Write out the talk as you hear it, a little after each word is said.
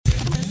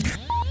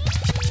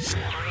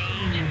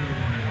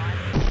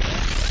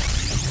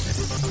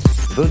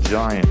The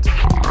Giant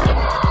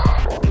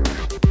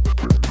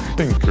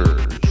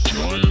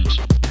Thinkers.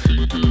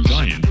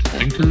 Giant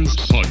Thinkers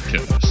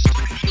Podcast.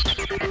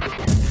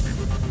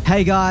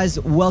 Hey guys,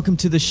 welcome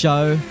to the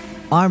show.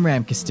 I'm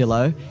Ram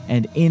Castillo,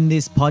 and in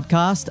this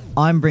podcast,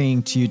 I'm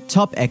bringing to you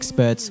top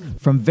experts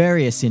from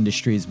various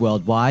industries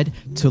worldwide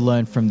to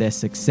learn from their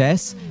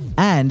success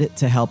and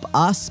to help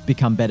us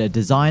become better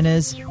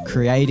designers,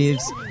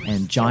 creatives,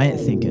 and giant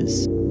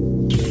thinkers.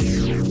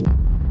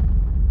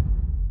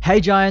 Hey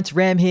Giants,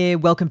 Ram here.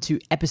 Welcome to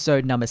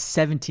episode number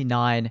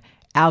 79.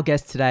 Our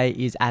guest today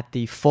is at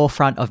the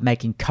forefront of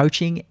making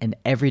coaching and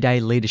everyday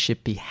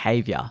leadership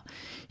behavior.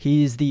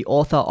 He is the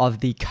author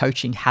of The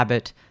Coaching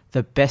Habit,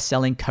 the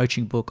best-selling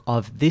coaching book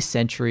of this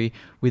century,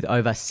 with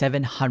over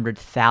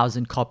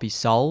 700,000 copies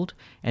sold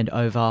and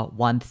over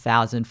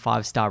 1,000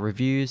 five-star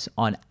reviews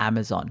on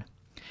Amazon.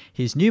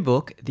 His new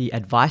book, The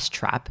Advice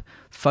Trap,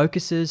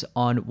 focuses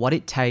on what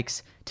it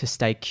takes to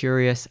stay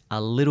curious a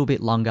little bit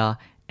longer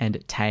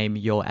and tame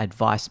your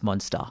advice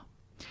monster.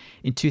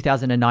 In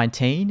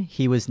 2019,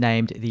 he was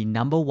named the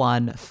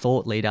 #1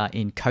 thought leader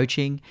in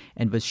coaching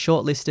and was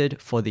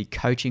shortlisted for the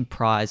Coaching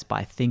Prize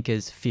by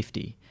Thinkers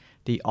 50,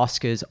 the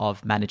Oscars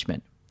of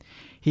management.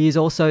 He is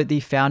also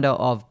the founder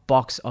of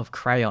Box of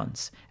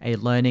Crayons, a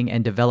learning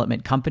and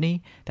development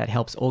company that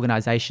helps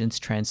organizations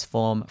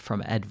transform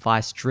from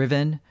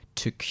advice-driven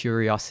to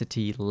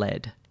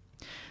curiosity-led.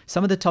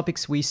 Some of the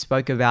topics we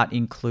spoke about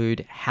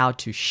include how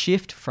to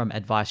shift from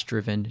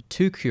advice-driven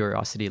to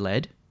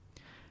curiosity-led,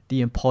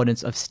 the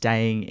importance of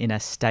staying in a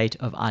state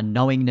of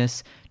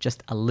unknowingness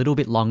just a little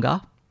bit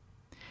longer,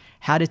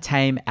 how to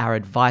tame our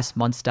advice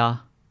monster,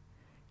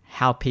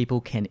 how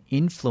people can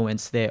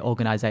influence their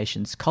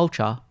organization's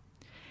culture,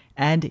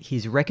 and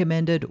his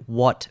recommended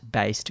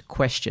what-based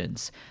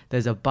questions.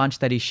 There's a bunch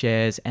that he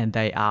shares and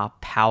they are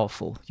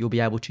powerful. You'll be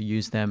able to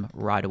use them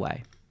right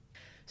away.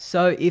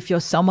 So if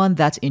you're someone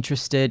that's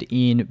interested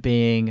in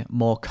being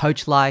more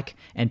coach-like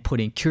and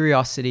putting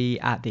curiosity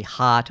at the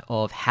heart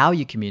of how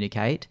you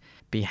communicate,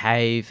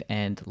 behave,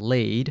 and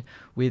lead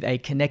with a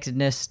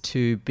connectedness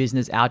to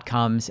business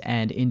outcomes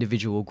and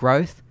individual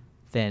growth,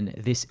 then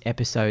this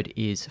episode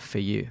is for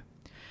you.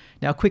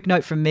 Now, a quick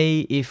note from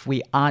me, if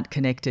we aren't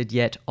connected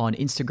yet on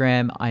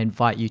Instagram, I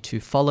invite you to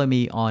follow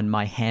me on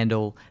my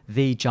handle,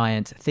 The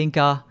Giant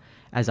Thinker,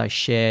 as I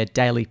share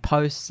daily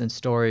posts and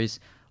stories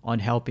on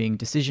helping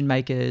decision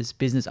makers,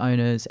 business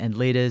owners, and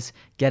leaders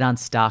get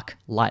unstuck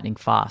lightning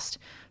fast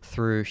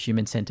through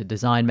human-centered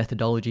design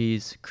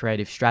methodologies,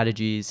 creative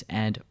strategies,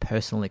 and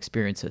personal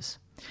experiences.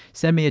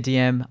 Send me a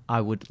DM. I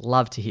would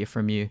love to hear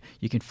from you.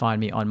 You can find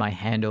me on my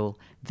handle,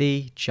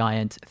 The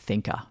Giant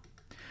Thinker.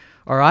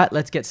 All right,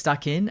 let's get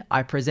stuck in.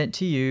 I present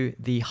to you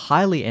the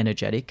highly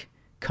energetic,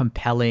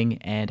 compelling,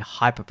 and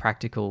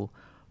hyper-practical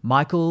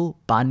Michael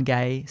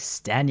Bungay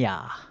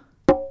Stanier.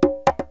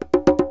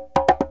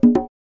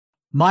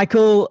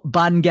 Michael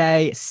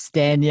Bungay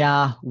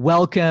Stanier,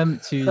 welcome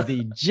to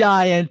the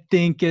Giant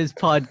Thinkers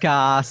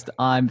Podcast.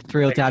 I'm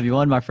thrilled to have you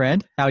on, my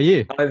friend. How are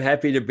you? I'm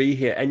happy to be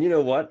here. And you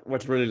know what?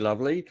 What's really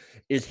lovely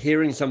is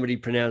hearing somebody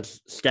pronounce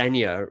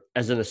Stanier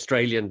as an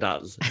Australian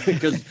does.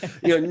 Because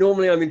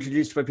normally I'm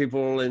introduced by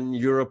people in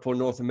Europe or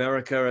North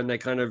America and they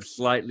kind of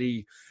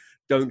slightly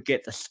don't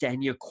get the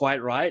Stanier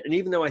quite right. And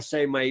even though I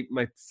say my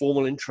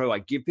formal intro I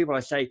give people,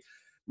 I say,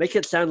 make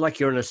it sound like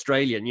you're an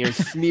Australian,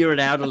 smear it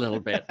out a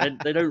little bit.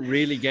 They don't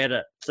really get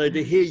it. So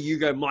to hear you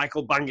go,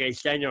 Michael Bungay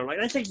Stanier, I'm like,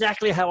 that's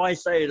exactly how I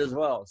say it as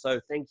well.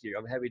 So thank you.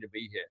 I'm happy to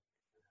be here.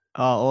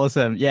 Oh,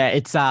 awesome. Yeah,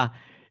 it's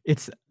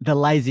the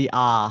lazy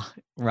R,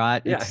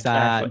 right? Yeah, it's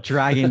exactly.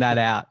 Dragging that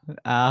out.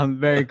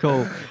 Very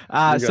cool.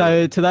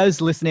 So to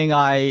those listening,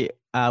 I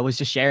was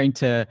just sharing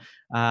to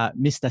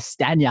Mr.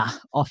 Stanier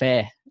off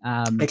air.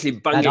 Actually,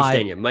 Bungay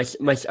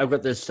Stanier. I've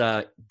got this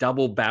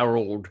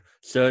double-barreled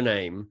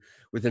surname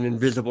with an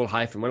invisible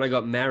hyphen. When I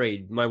got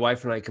married, my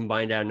wife and I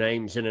combined our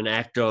names in an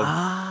act of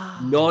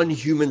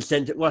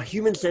non-human-centered,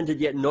 human-centered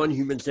yet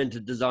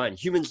non-human-centered design.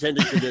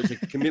 Human-centered because there's a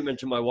commitment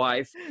to my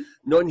wife.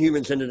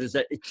 Non-human-centered is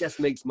that it just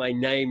makes my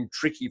name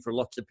tricky for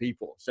lots of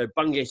people. So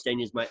Bungay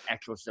Stanier is my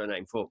actual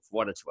surname for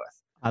what it's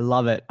worth. I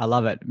love it.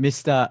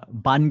 Mr.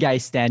 Bungay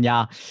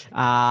Stanier.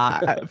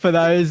 For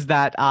those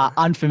that are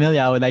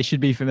unfamiliar, or they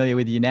should be familiar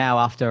with you now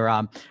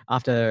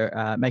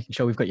after making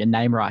sure we've got your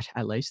name right,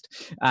 at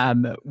least.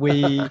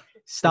 We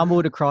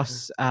stumbled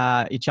across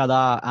each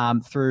other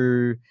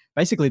through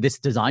basically this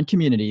design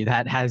community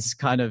that has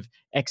kind of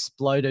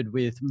exploded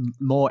with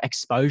more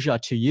exposure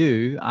to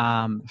you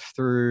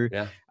through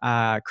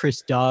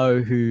Chris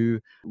Doe, who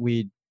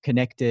we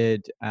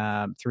connected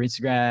through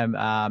Instagram,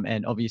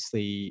 and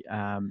obviously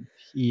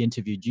he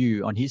interviewed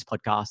you on his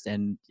podcast,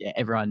 and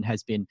everyone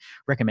has been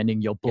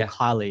recommending your book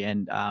highly,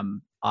 and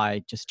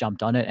I just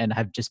jumped on it and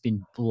have just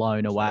been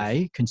blown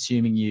away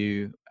consuming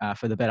you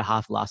for the better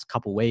half of the last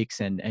couple of weeks,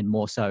 and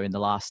more so in the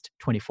last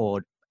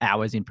 24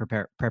 hours in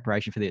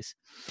preparation for this.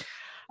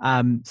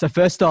 So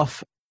first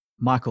off,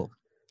 Michael,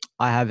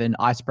 I have an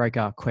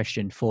icebreaker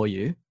question for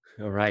you.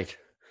 All right.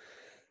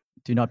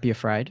 Do not be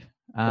afraid.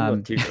 I'm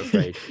not too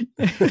afraid.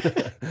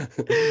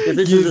 If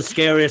this is the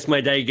scariest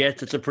my day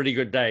gets, it's a pretty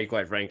good day,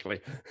 quite frankly.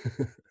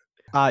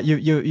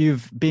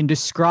 You've been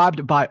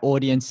described by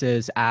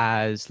audiences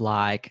as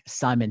like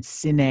Simon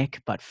Sinek,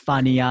 but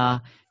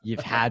funnier. You've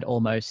had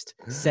almost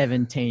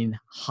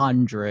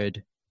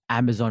 1,700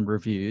 Amazon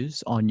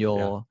reviews on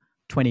your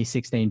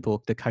 2016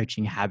 book, The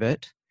Coaching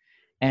Habit.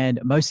 And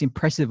most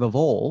impressive of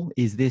all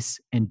is this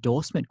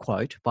endorsement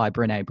quote by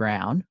Brené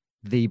Brown,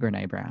 the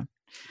Brené Brown.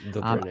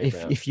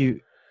 If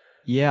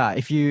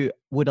you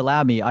would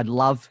allow me, I'd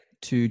love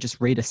to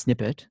just read a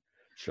snippet.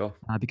 Sure.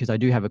 Because I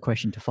do have a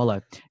question to follow.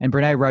 And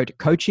Brené wrote,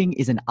 "Coaching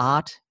is an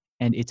art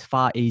and it's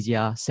far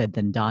easier said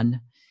than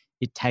done.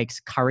 It takes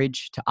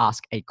courage to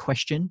ask a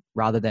question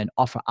rather than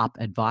offer up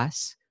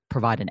advice,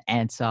 provide an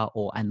answer,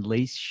 or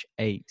unleash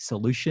a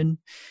solution.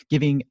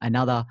 Giving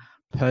another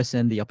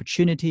person the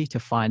opportunity to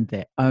find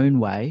their own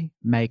way,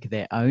 make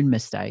their own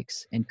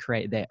mistakes, and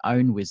create their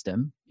own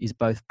wisdom is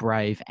both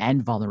brave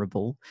and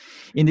vulnerable."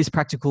 In this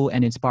practical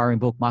and inspiring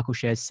book, Michael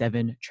shares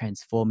 7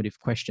 transformative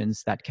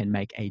questions that can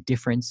make a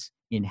difference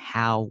in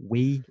how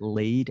we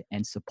lead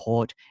and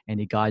support, and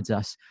he guides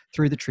us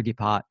through the tricky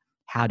part,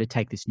 how to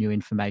take this new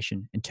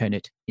information and turn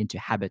it into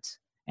habits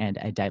and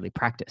a daily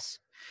practice.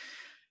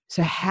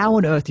 So how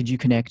on earth did you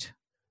connect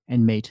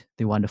and meet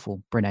the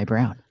wonderful Brené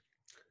Brown?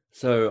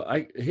 So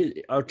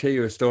I'll tell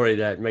you a story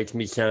that makes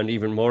me sound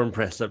even more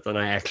impressive than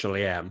I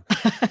actually am.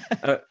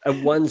 At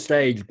one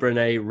stage,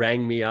 Brené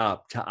rang me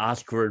up to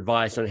ask for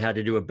advice on how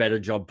to do a better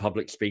job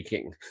public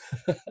speaking.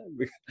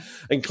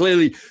 And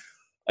clearly,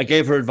 I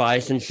gave her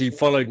advice and she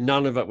followed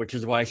none of it, which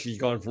is why she's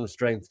gone from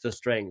strength to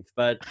strength.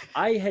 But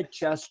I had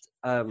just,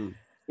 I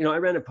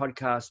ran a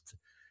podcast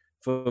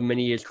for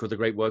many years called the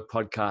Great Work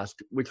Podcast,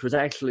 which was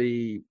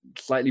actually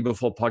slightly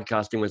before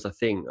podcasting was a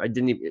thing.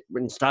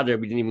 When it started,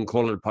 we didn't even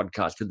call it a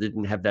podcast because it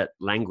didn't have that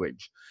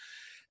language.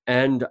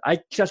 And I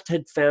just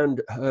had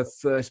found her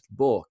first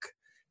book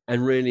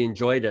and really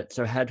enjoyed it.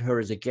 So I had her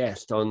as a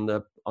guest on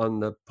the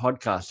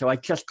podcast. So I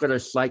just got a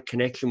slight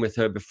connection with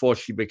her before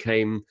she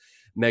became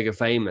mega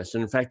famous.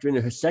 And in fact, in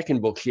her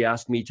second book, she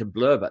asked me to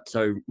blurb it.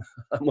 So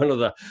I'm one of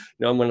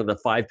the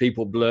 5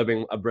 people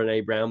blurbing a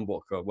Brené Brown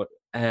book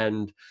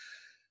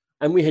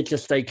and we had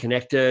just stayed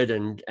connected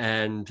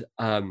and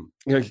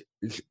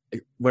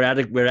we're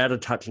out of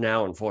touch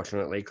now,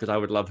 unfortunately, because I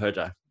would love her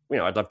to,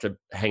 I'd love to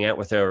hang out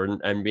with her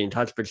and be in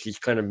touch, but she's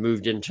kind of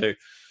moved into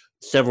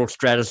several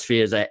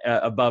stratospheres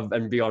above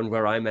and beyond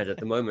where I'm at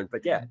the moment.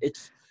 But yeah,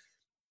 it's,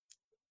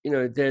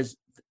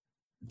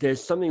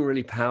 there's something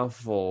really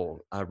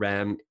powerful,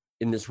 Ram,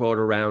 in this world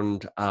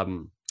around,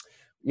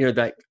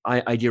 that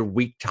idea of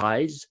weak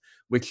ties,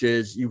 which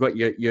is you've got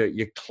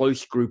your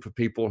close group of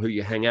people who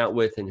you hang out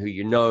with and who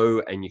you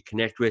know and you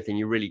connect with, and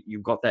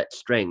you've got that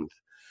strength.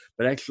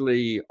 But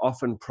actually,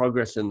 often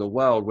progress in the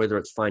world, whether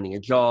it's finding a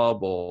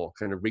job or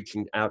kind of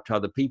reaching out to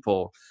other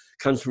people,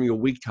 comes from your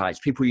weak ties,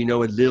 people you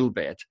know a little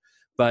bit,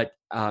 but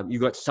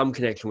you've got some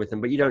connection with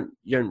them, but you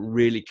don't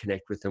really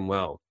connect with them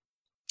well.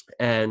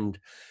 And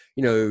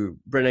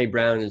Brené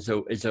Brown is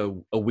a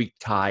weak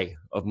tie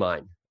of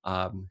mine.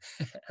 I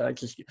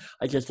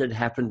just had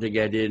happened to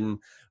get in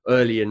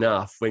early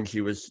enough when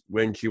she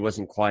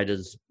wasn't quite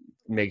as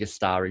mega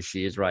star as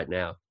she is right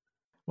now.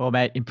 Well,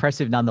 mate,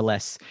 impressive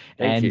nonetheless.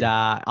 Thank you.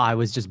 I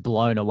was just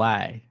blown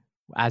away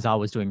as I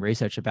was doing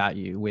research about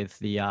you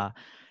with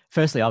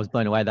firstly, I was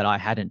blown away that I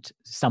hadn't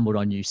stumbled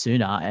on you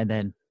sooner, and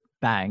then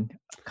bang,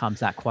 comes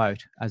that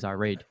quote as I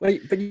read. Well,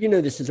 but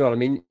this as well. I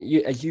mean,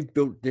 as you've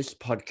built this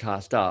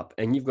podcast up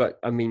and you've got,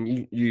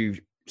 you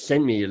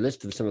send me a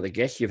list of some of the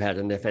guests you've had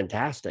and they're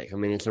fantastic. I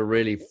mean, it's a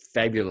really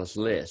fabulous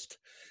list.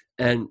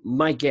 And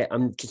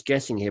I'm just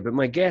guessing here, but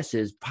my guess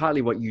is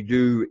partly what you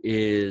do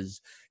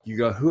is you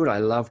go, who would I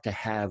love to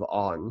have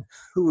on?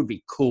 Who would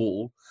be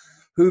cool?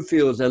 Who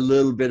feels a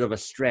little bit of a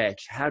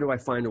stretch? How do I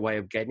find a way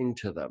of getting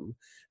to them?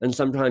 And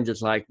sometimes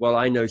it's like, well,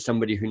 I know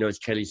somebody who knows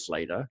Kelly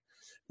Slater.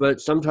 But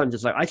sometimes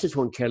it's like, I just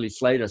want Kelly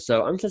Slater,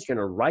 so I'm just going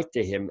to write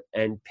to him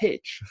and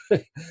pitch.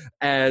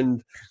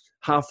 And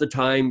half the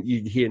time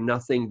you hear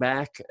nothing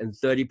back, and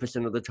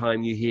 30% of the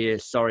time you hear,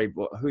 sorry,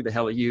 who the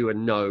hell are you?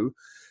 And no.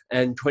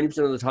 And 20%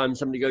 of the time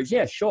somebody goes,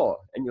 yeah, sure.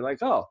 And you're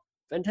like, oh,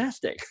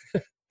 fantastic.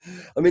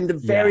 I mean,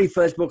 the very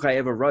first book I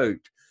ever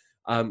wrote,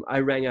 I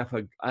rang up,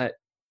 I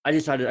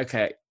decided,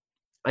 okay,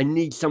 I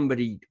need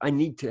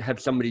to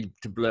have somebody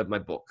to blurb my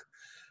book.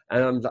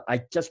 And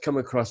I just come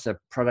across a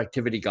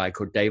productivity guy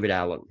called David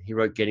Allen. He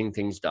wrote Getting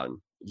Things Done.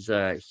 He's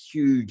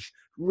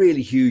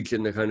really huge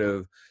in the kind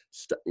of,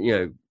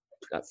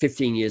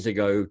 15 years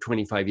ago,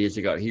 25 years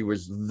ago, he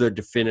was the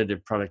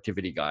definitive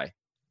productivity guy.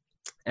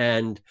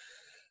 And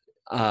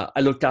I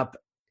looked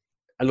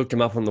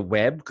him up on the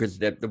web because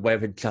the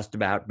web had just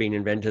about been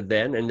invented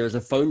then. And there was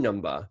a phone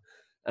number.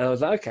 And I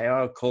was like, okay,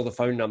 I'll call the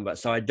phone number.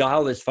 So I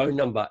dial this phone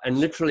number, and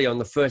literally on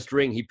the first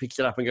ring, he picks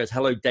it up and goes,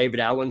 hello, David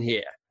Allen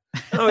here.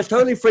 And I was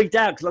totally freaked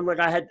out because I'm like,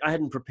 I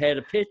hadn't prepared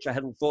a pitch. I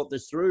hadn't thought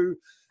this through.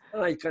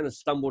 And I kind of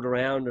stumbled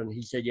around, and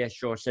he said, yeah,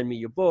 sure, send me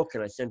your book.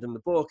 And I sent him the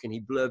book, and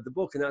he blurbed the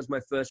book. And that was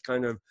my first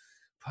kind of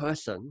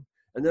person.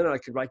 And then I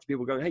could write to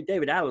people going, hey,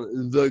 David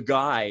Allen, the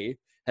guy,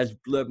 has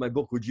blurred my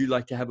book. Would you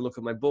like to have a look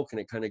at my book? And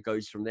it kind of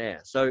goes from there.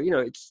 So,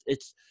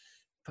 it's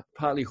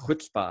partly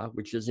chutzpah,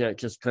 which is,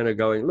 just kind of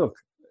going, look,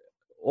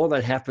 all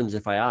that happens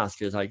if I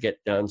ask is I get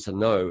the answer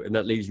no. And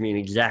that leaves me in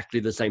exactly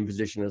the same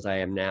position as I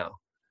am now.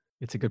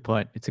 It's a good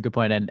point.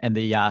 And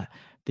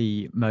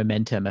the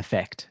momentum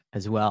effect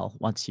as well.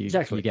 Once you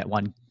get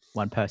one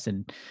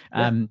person.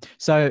 Yeah.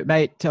 So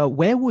mate,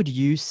 where would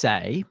you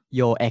say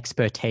your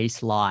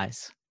expertise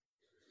lies?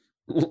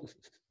 That's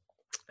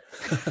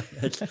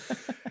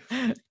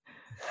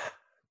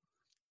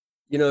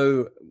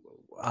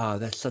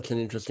such an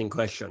interesting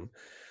question.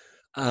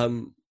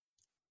 I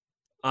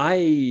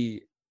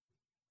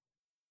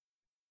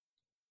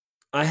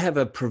have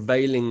a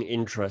prevailing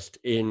interest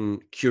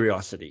in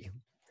curiosity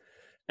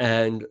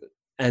and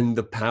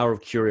the power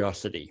of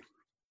curiosity.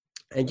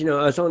 And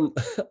I was on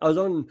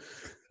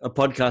a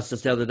podcast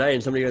just the other day,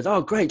 and somebody goes,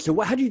 "Oh, great! So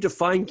how do you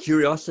define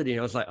curiosity?" And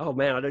I was like, "Oh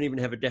man, I don't even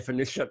have a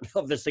definition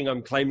of this thing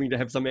I'm claiming to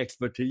have some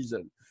expertise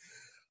in."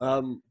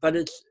 But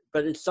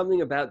it's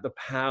something about the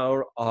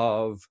power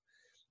of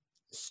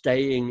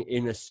staying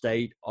in a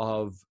state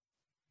of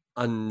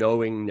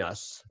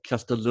unknowingness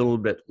just a little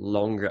bit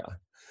longer.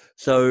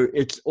 So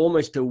it's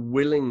almost a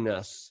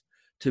willingness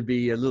to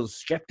be a little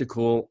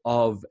skeptical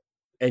of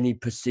any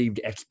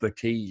perceived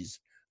expertise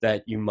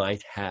that you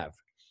might have.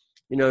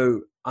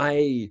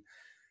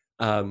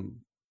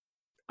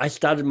 I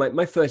started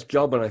my first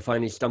job when I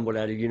finally stumbled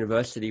out of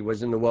university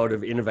was in the world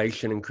of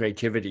innovation and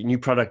creativity, new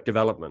product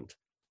development.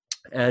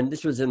 And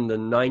this was in the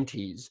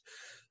 90s.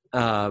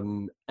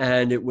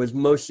 And it was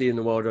mostly in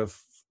the world of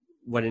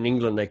what in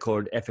England they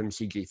called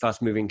FMCG,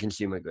 fast moving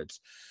consumer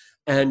goods.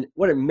 And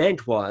what it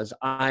meant was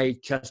I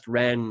just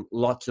ran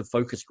lots of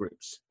focus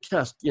groups.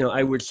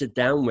 I would sit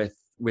down with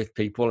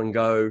people and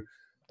go,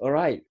 all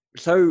right,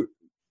 so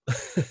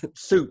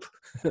soup,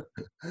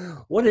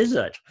 what is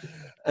it?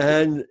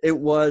 And it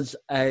was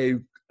a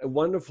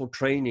wonderful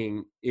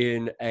training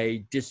in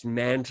a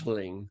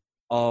dismantling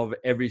of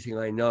everything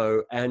I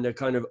know and a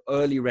kind of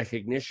early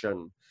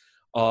recognition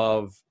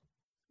of,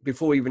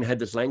 before we even had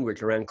this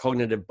language, around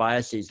cognitive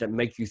biases that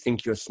make you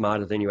think you're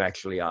smarter than you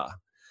actually are.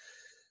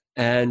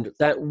 And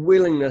that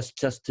willingness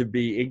just to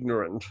be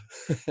ignorant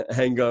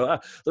and go,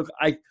 look,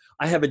 I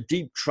have a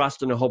deep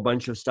trust in a whole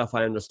bunch of stuff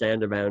I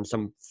understand around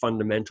some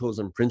fundamentals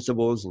and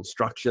principles and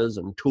structures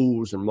and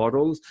tools and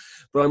models,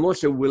 but I'm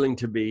also willing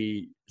to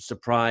be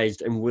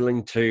surprised and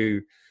willing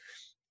to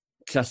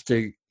just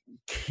to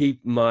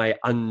keep my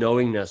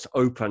unknowingness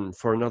open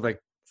for another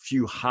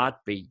few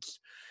heartbeats,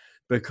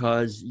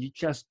 because you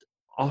just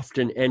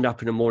often end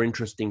up in a more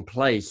interesting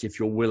place if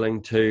you're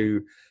willing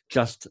to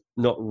just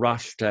not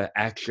rush to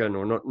action,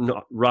 or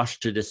not rush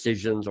to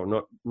decisions, or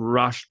not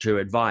rush to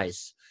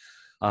advice.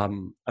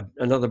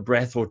 Another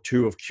breath or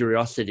two of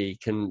curiosity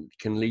can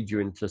lead you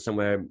into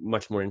somewhere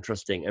much more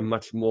interesting and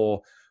much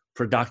more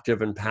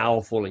productive and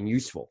powerful and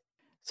useful.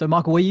 So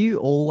Michael, were you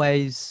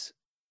always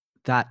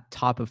that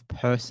type of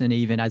person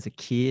even as a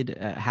kid?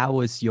 How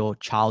was your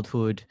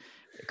childhood?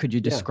 Could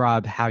you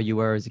describe how you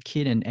were as a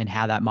kid and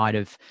how that might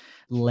have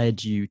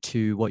led you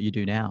to what you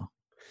do now?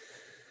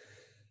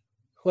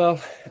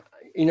 Well,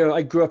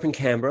 I grew up in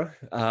Canberra,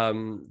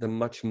 the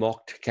much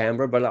mocked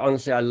Canberra, but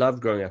honestly, I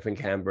loved growing up in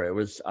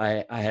Canberra.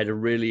 I had a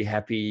really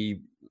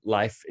happy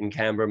life in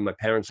Canberra. My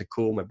parents are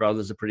cool. My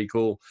brothers are pretty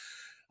cool.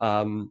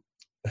 I'm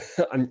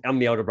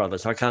the older brother,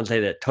 so I can't say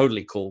they're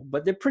totally cool,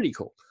 but they're pretty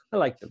cool. I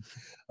like them.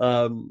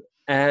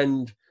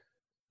 And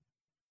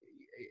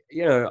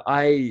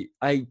I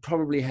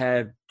probably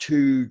have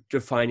two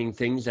defining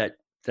things that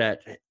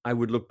I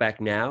would look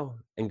back now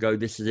and go,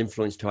 this has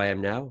influenced who I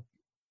am now.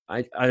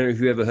 I don't know if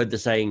you ever heard the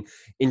saying,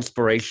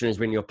 inspiration is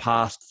when your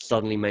past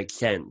suddenly makes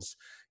sense.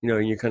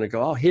 And you kind of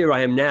go, oh, here I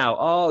am now.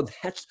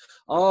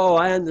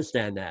 I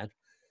understand that.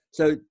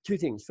 So two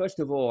things. First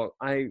of all,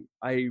 I'm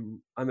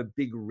a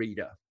big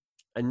reader,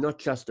 and not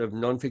just of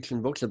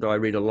nonfiction books, although I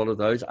read a lot of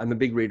those. I'm a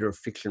big reader of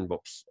fiction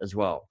books as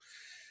well.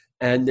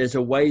 And there's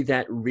a way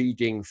that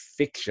reading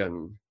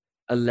fiction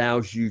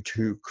allows you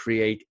to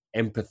create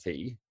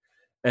empathy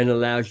and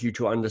allows you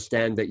to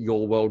understand that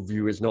your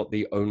worldview is not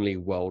the only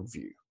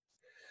worldview.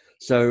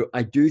 So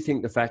I do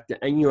think the fact that,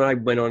 and I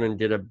went on and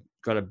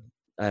got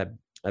a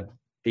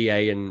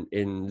BA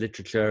in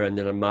literature and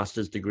then a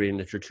master's degree in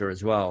literature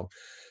as well.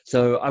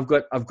 So I've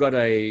got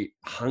a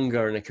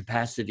hunger and a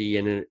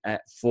capacity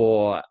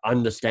for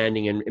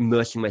understanding and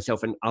immersing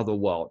myself in other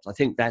worlds. I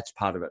think that's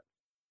part of it.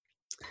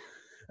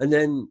 And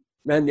then,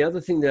 man, the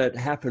other thing that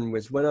happened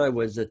was when I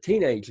was a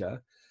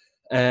teenager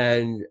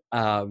and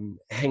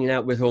hanging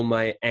out with all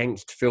my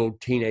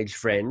angst-filled teenage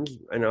friends,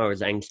 and I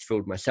was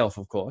angst-filled myself,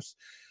 of course,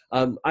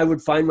 I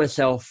would find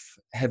myself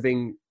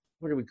having,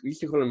 we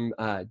used to call them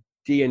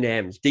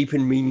D&Ms, deep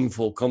and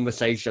meaningful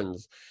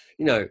conversations,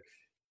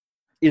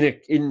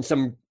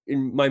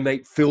 in my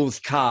mate Phil's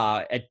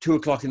car at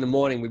 2:00 in the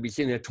morning. We'd be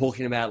sitting there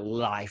talking about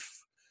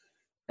life.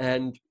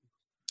 And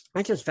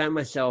I just found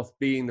myself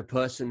being the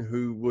person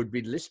who would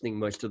be listening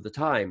most of the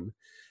time.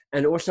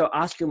 And also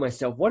asking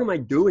myself, what am I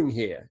doing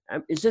here?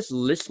 Is this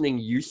listening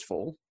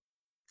useful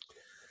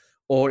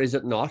or is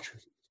it not?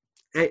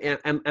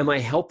 Am I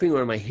helping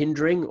or am I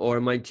hindering, or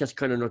am I just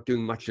kind of not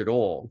doing much at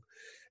all?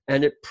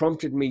 And it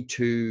prompted me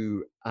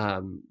to,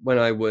 when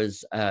I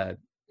was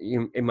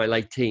in my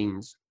late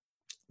teens,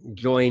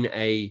 join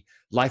a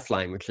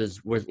Lifeline, which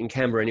was in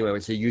Canberra anyway.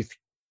 It's a youth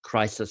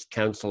crisis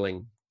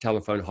counseling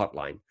telephone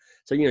hotline.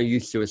 So,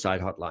 youth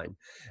suicide hotline.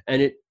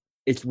 And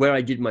it's where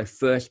I did my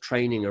first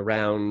training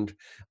around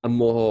a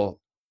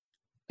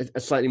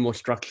slightly more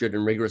structured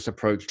and rigorous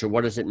approach to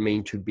what does it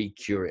mean to be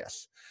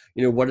curious?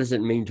 What does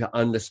it mean to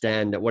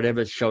understand that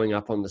whatever's showing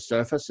up on the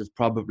surface is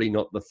probably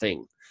not the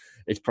thing.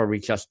 It's probably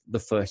just the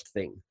first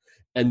thing.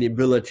 And the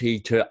ability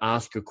to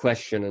ask a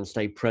question and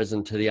stay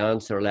present to the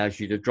answer allows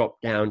you to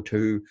drop down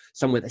to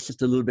somewhere that's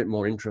just a little bit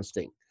more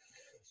interesting.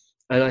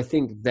 And I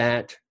think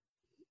that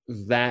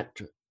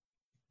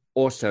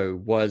also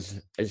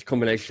was a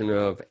combination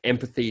of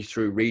empathy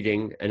through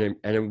reading and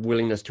a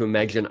willingness to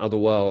imagine other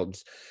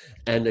worlds,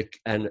 and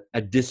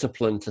a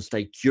discipline to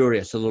stay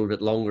curious a little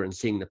bit longer and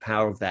seeing the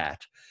power of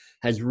that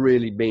has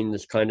really been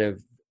this kind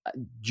of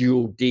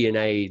dual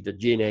DNA, the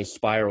DNA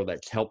spiral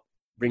that's helped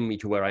bring me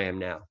to where I am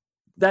now.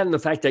 That and the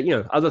fact that,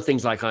 other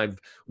things like I've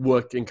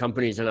worked in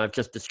companies and I've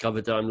just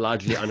discovered that I'm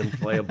largely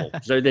unemployable.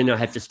 So then I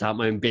have to start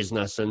my own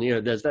business. And,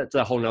 that's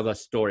a whole nother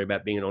story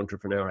about being an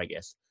entrepreneur, I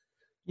guess.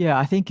 Yeah,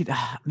 I think,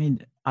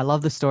 I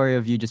love the story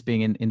of you just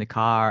being in the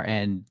car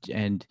and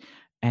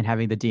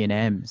having the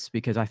D&Ms,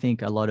 because I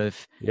think a lot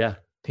of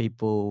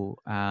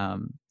people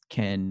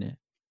can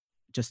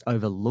just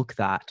overlook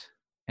that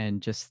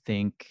and just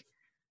think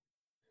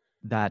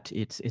that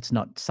it's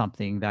not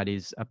something that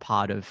is a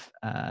part of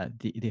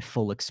the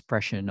full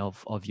expression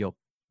of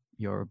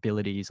your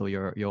abilities or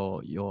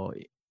your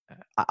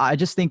I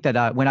just think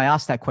that when I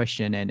asked that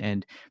question,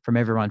 and from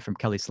everyone from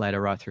Kelly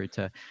Slater right through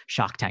to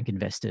Shark Tank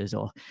investors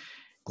or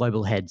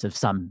global heads of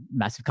some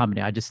massive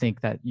company, I just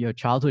think that your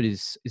childhood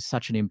is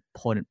such an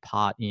important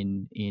part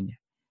in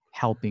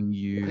helping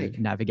you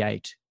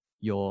navigate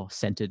your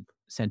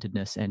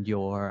centeredness and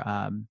your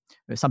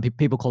some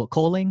people call it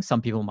calling,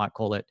 some people might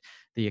call it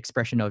the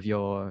expression of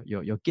your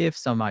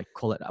gifts, some might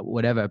call it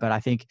whatever. But I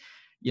think,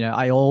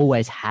 I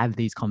always have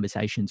these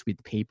conversations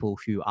with people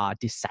who are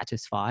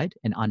dissatisfied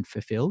and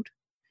unfulfilled,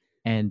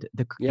 and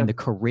the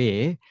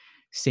career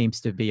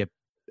seems to be a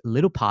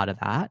little part of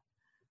that,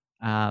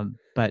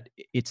 but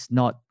it's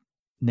not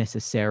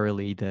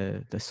necessarily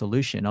the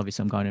solution.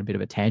 Obviously, I'm going on a bit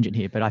of a tangent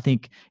here, but I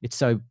think it's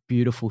so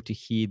beautiful to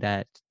hear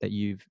that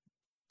you've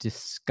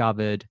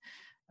discovered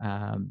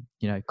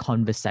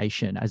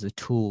conversation as a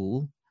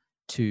tool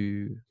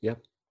to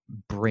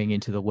bring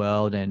into the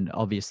world. And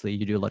obviously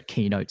you do a lot of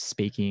keynote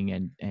speaking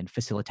and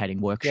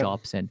facilitating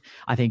workshops. And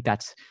I think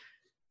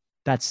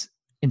that's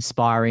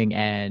inspiring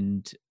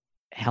and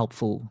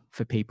helpful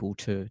for people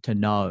to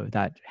know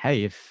that,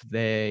 hey, if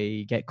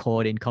they get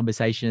caught in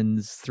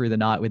conversations through the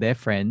night with their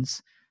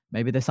friends,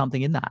 maybe there's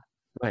something in that.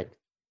 Right.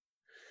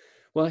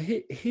 Well,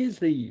 here's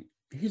the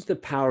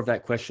power of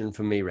that question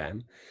for me,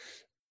 Ram.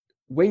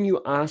 When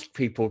you ask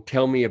people,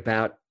 tell me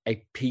about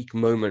a peak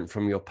moment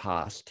from your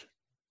past,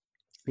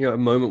 a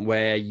moment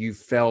where you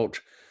felt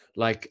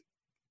like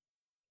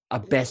a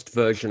best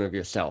version of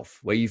yourself,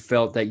 where you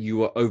felt that you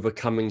were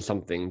overcoming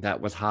something that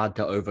was hard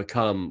to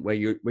overcome, when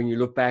you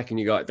look back and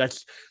you go,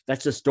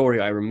 that's a story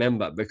I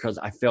remember because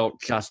I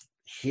felt just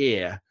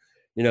here,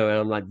 and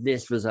I'm like,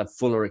 this was a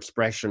fuller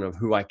expression of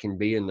who I can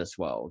be in this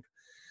world.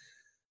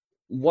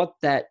 What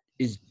that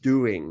is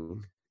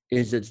doing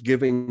is it's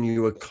giving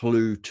you a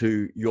clue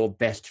to your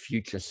best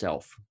future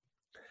self.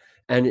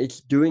 And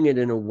it's doing it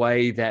in a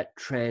way that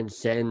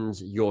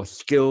transcends your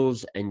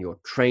skills and your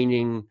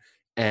training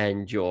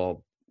and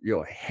your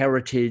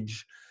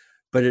heritage,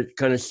 but it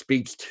kind of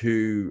speaks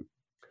to,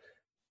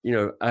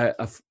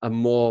 a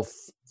more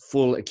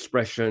full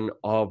expression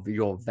of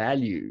your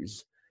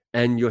values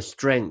and your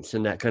strengths,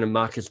 and that kind of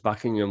Marcus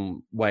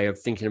Buckingham way of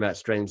thinking about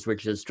strengths,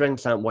 which is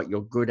strengths aren't what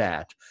you're good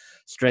at.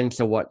 Strengths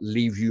are what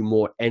leave you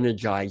more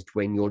energized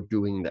when you're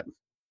doing them.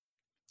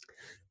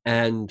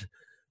 And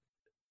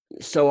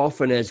so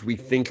often as we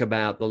think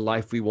about the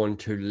life we want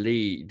to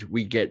lead,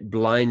 we get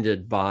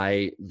blinded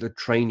by the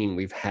training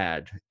we've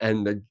had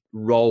and the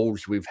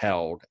roles we've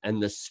held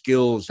and the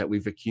skills that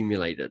we've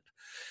accumulated.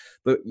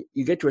 But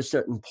you get to a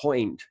certain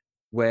point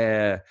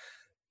where,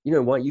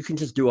 you can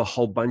just do a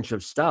whole bunch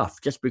of stuff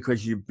just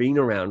because you've been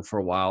around for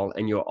a while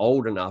and you're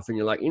old enough and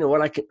you're like,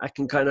 I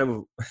can kind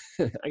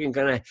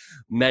of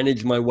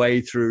manage my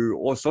way through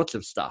all sorts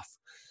of stuff.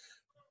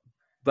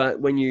 But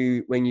when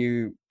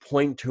you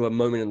point to a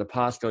moment in the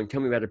past going,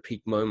 tell me about a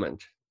peak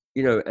moment,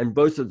 and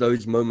both of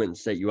those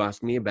moments that you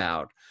asked me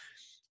about,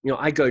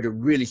 I go to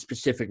really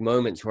specific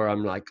moments where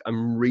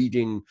I'm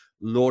reading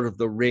Lord of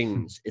the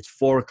Rings. It's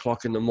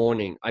 4:00 in the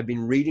morning. I've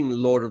been reading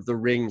Lord of the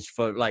Rings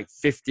for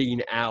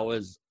 15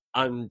 hours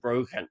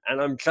unbroken.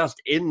 And I'm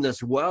just in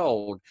this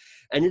world.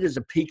 And it is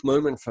a peak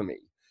moment for me.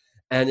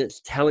 And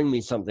it's telling me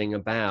something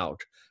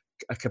about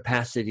a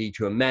capacity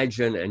to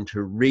imagine and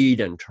to read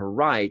and to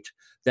write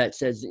that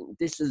says,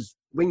 this is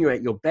when you're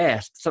at your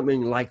best,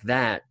 something like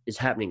that is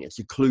happening. It's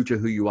a clue to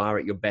who you are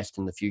at your best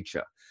in the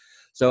future.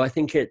 So I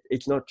think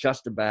it's not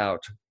just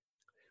about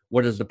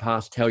what does the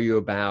past tell you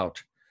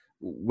about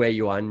where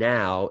you are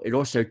now. It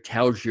also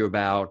tells you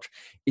about,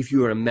 if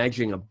you are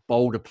imagining a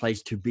bolder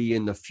place to be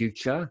in the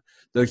future,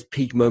 those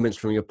peak moments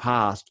from your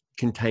past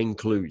contain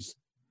clues.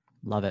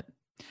 Love it.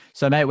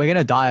 So, mate, we're going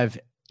to dive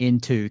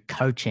into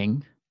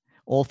coaching,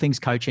 all things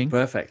coaching.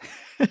 Perfect.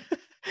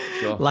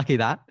 Sure. Lucky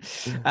that.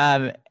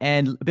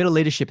 And a bit of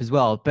leadership as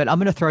well. But I'm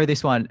going to throw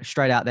this one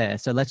straight out there.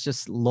 So let's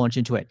just launch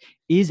into it.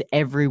 Is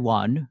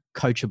everyone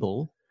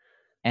coachable?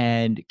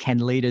 And can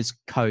leaders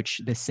coach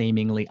the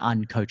seemingly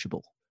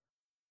uncoachable?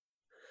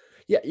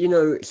 Yeah,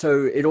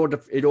 so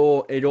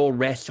it all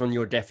rests on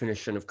your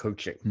definition of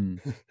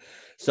coaching.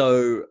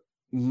 So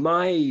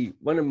one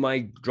of my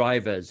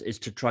drivers is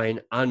to try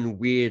and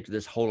unweird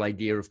this whole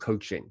idea of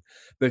coaching,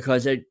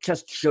 because it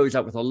just shows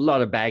up with a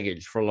lot of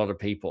baggage for a lot of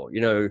people.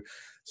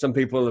 Some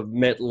people have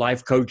met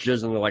life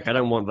coaches and they're like, I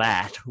don't want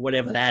that,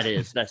 whatever that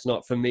is, that's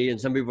not for me.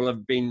 And some people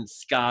have been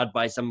scarred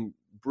by some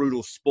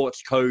brutal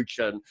sports coach,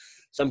 and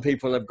some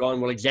people have gone,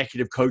 well,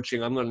 executive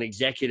coaching, I'm not an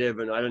executive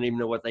and I don't even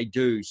know what they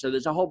do. So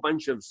there's a whole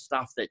bunch of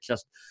stuff that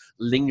just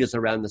lingers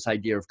around this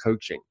idea of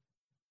coaching.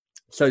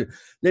 So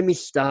let me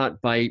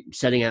start by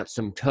setting out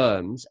some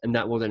terms, and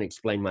that will then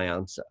explain my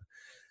answer.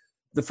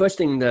 The first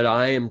thing that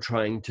I am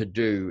trying to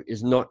do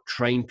is not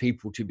train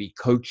people to be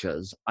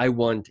coaches. I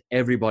want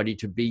everybody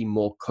to be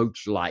more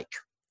coach-like.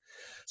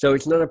 So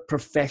it's not a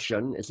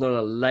profession, it's not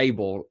a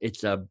label,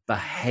 it's a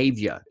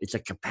behavior, it's a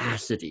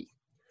capacity.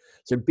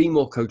 So be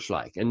more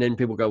coach-like. And then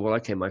people go, well,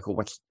 okay, Michael,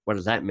 what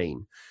does that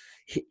mean?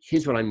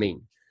 Here's what I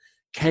mean.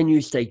 Can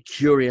you stay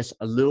curious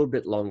a little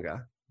bit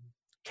longer?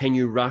 Can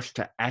you rush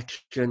to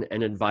action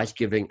and advice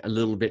giving a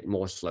little bit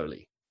more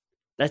slowly?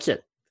 That's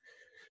it.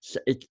 So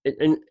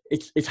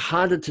it's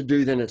harder to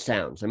do than it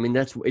sounds. I mean,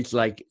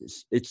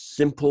 it's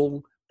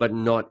simple, but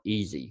not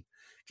easy.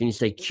 Can you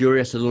stay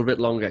curious a little bit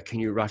longer? Can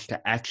you rush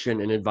to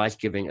action and advice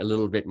giving a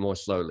little bit more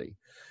slowly?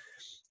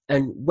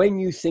 And when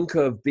you think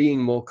of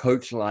being more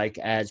coach-like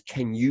as,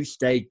 can you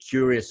stay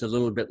curious a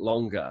little bit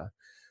longer?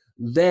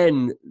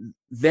 Then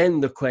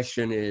the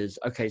question is,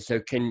 okay,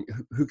 so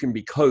who can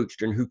be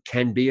coached and who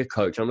can be a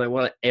coach? I'm like,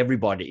 well,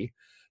 everybody,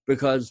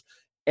 because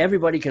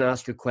everybody can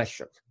ask a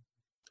question.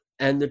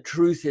 And the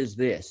truth is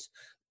this,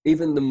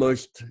 even the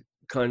most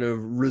kind of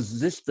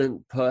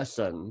resistant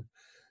person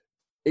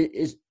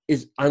is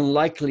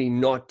unlikely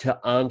not to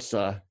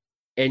answer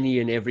any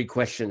and every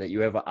question that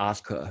you ever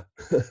ask her.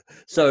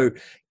 So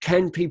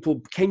can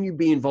you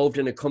be involved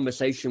in a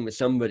conversation with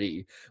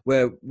somebody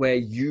where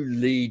you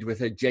lead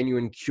with a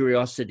genuine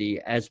curiosity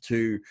as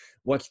to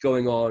what's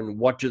going on,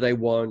 what do they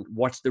want,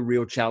 what's the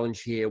real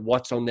challenge here,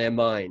 what's on their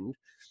mind,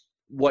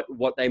 what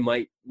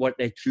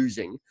they're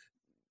choosing?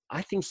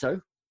 I think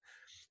so.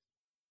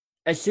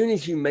 As soon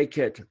as you make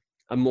it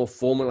a more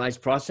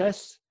formalized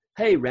process,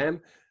 hey,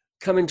 Ram,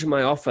 come into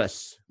my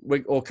office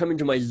or come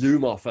into my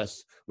Zoom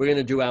office. We're going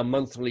to do our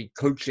monthly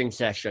coaching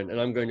session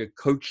and I'm going to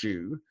coach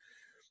you.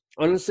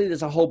 Honestly,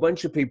 there's a whole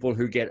bunch of people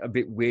who get a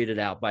bit weirded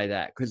out by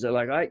that, because they're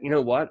like, you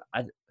know what?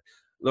 I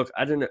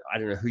don't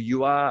know who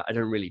you are. I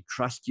don't really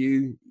trust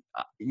you.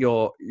 We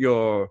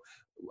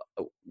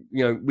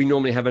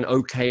normally have an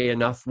okay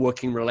enough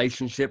working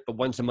relationship, but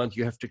once a month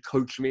you have to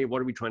coach me.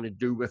 What are we trying to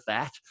do with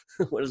that?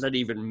 What does that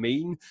even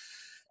mean?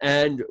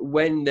 And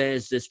when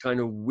there's this kind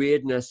of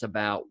weirdness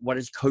about what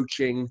is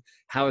coaching,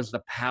 how is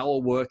the power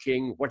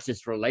working, what's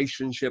this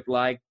relationship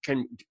like,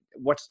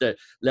 what's the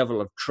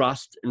level of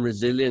trust and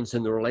resilience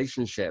in the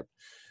relationship,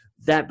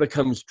 that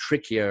becomes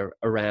trickier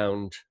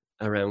around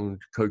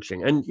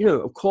coaching. And,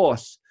 of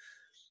course,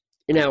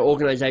 in our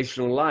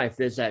organizational life,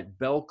 there's that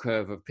bell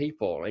curve of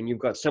people, and you've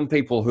got some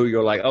people who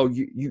you're like, oh,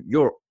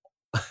 you're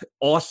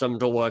awesome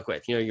to work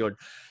with. You're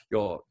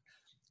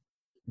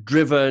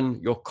driven,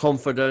 you're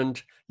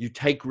confident, you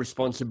take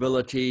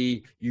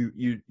responsibility,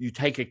 you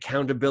take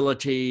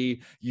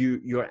accountability,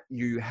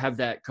 you have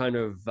that kind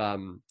of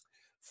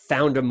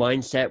founder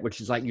mindset,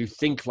 which is like you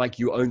think like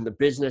you own the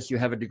business. You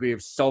have a degree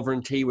of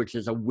sovereignty, which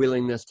is a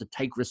willingness to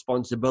take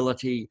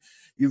responsibility.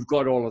 You've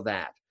got all of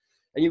that.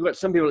 And you've got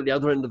some people at the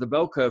other end of the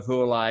bell curve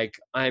who are like,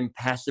 I'm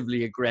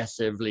passively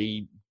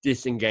aggressively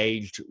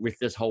disengaged with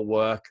this whole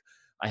work.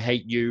 I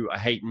hate you, I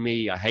hate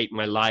me, I hate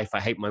my life, I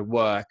hate my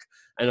work,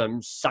 and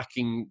I'm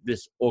sucking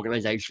this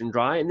organization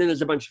dry. And then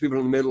there's a bunch of people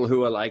in the middle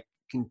who are like,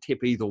 can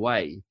tip either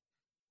way.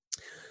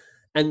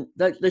 And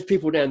there's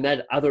people down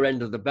that other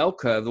end of the bell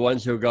curve, the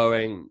ones who are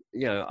going,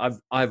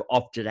 I've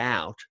opted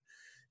out.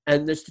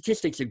 And the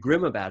statistics are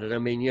grim about it. I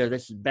mean,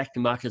 this is back to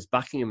Marcus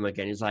Buckingham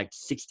again. It's like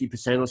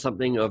 60% or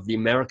something of the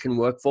American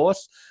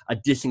workforce are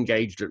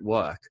disengaged at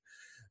work.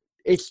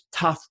 It's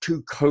tough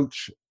to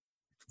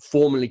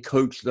formally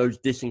coach those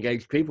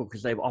disengaged people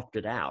because they've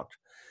opted out.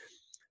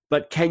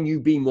 But can you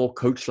be more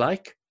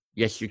coach-like?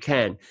 Yes, you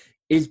can.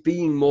 Is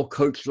being more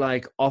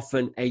coach-like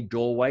often a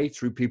doorway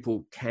through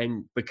people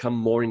can become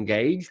more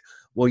engaged?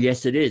 Well,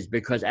 yes, it is,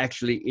 because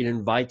actually it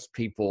invites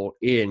people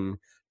in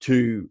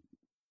to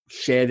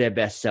share their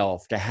best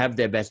self, to have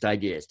their best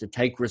ideas, to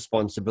take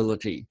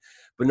responsibility,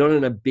 but not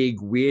in a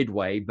big weird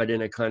way, but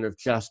in a kind of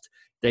just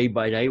day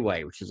by day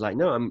way, which is like,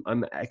 no,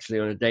 I'm actually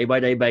on a day by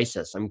day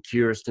basis. I'm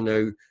curious to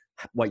know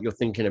what you're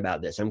thinking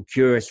about this. I'm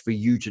curious for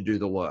you to do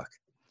the work.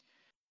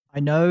 I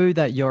know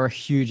that you're a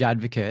huge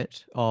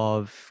advocate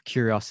of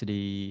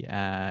curiosity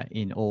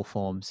in all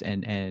forms,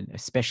 and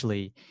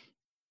especially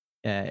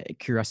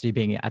curiosity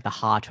being at the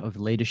heart of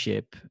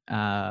leadership.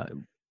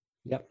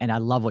 Yep. And I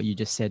love what you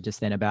just said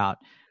just then about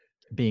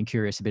being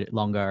curious a bit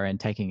longer and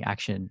taking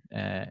action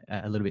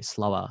a little bit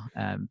slower,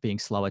 being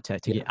slower to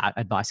get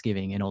advice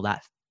giving and all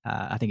that.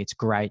 I think it's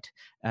great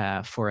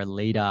for a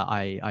leader.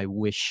 I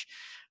wish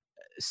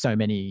so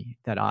many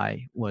that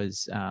I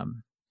was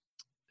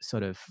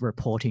sort of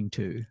reporting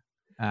to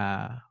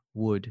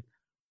would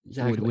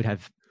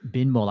have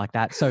been more like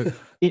that. So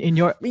in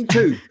your me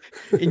too.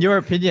 In your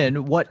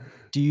opinion, what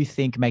do you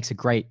think makes a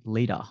great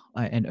leader,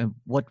 and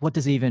what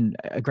does even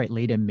a great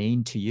leader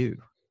mean to you?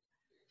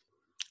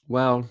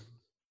 Well,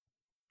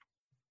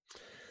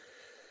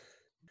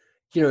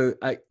 you know,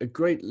 a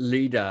great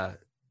leader,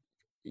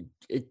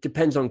 it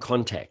depends on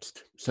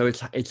context. So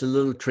it's a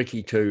little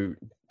tricky to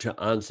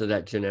answer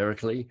that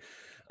generically.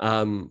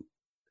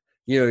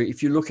 You know,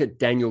 if you look at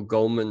Daniel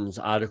Goleman's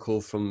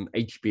article from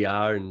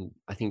HBR in,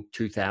 I think,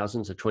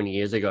 2000, so 20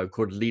 years ago,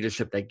 called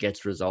Leadership That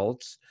Gets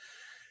Results,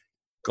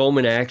 Daniel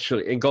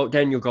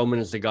Goleman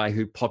is the guy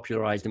who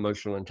popularized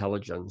emotional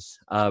intelligence.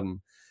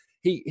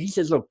 He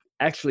says, look,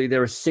 actually,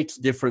 there are 6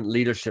 different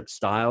leadership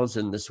styles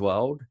in this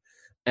world,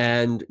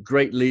 and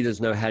great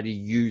leaders know how to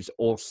use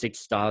all 6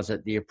 styles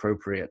at the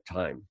appropriate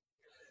time.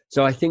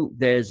 So I think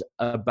there's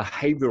a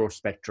behavioral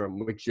spectrum,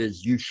 which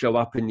is you show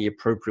up in the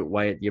appropriate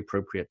way at the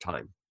appropriate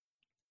time.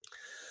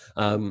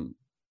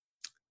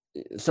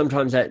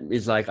 Sometimes that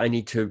is like, I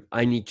need to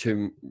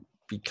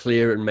be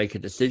clear and make a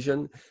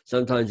decision.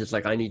 Sometimes it's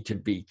like, I need to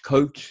be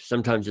coached.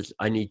 Sometimes it's,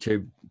 I need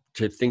to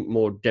think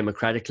more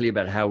democratically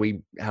about how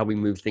we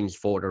move things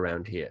forward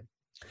around here.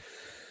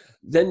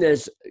 Then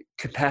there's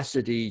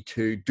capacity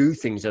to do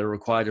things that are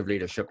required of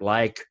leadership,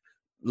 like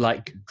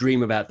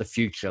dream about the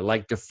future,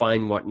 like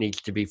define what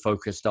needs to be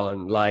focused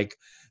on, like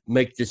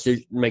make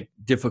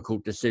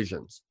difficult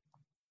decisions.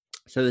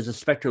 So there's a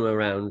spectrum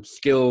around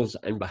skills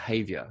and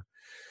behavior.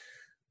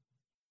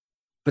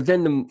 But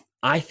then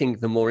I think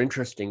the more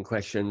interesting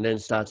question then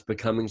starts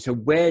becoming, so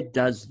where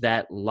does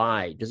that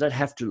lie? Does that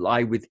have to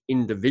lie with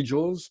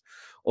individuals,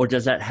 or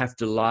does that have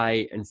to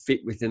lie and fit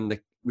within the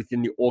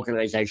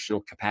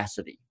organizational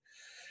capacity?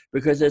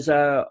 Because there's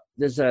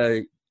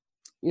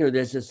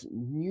this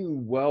new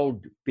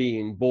world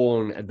being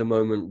born at the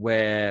moment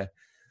where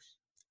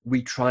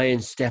we try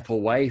and step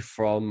away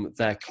from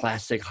the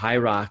classic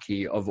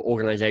hierarchy of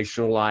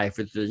organizational life.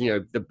 It's,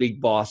 the big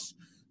boss,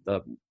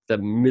 the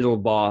middle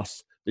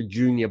boss, the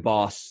junior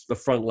boss, the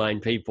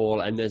frontline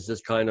people. And there's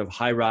this kind of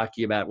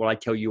hierarchy about, well, I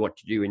tell you what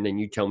to do, and then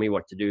you tell me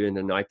what to do, and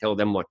then I tell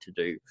them what to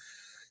do.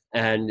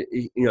 And,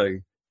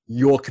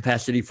 your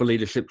capacity for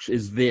leadership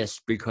is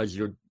this because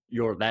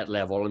you're at that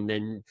level.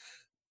 And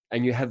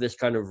you have this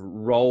kind of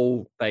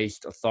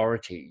role-based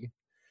authority,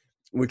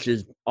 which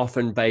is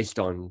often based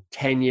on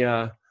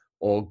tenure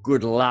or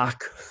good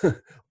luck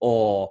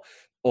or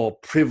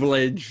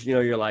privilege.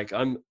 You're like,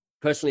 I'm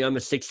a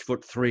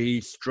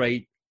 6'3"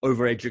 straight,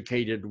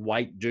 overeducated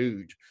white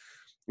dude.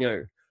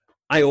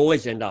 I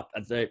always end up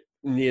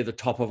near the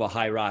top of a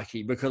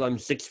hierarchy because I'm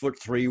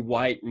 6'3"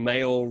 white,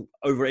 male,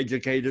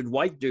 overeducated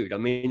white dude. I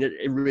mean,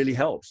 it really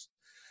helps.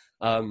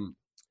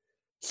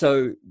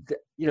 So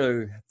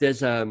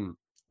there's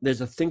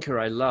a thinker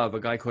I love, a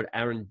guy called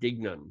Aaron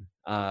Dignan,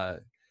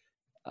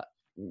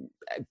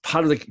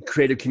 part of the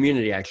creative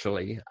community,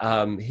 actually.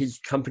 His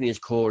company is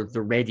called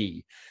The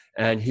Ready,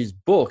 and his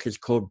book is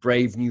called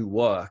Brave New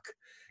Work.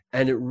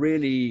 And it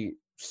really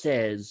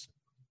says,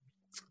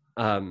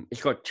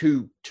 it's got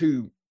two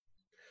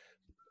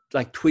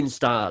like twin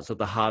stars at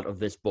the heart of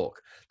this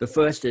book. The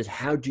first is,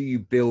 how do you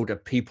build a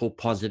people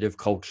positive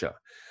culture?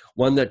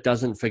 One that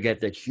doesn't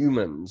forget that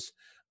humans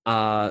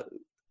are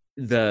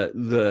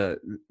the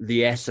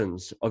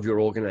essence of your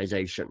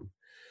organization.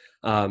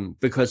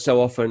 Because so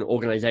often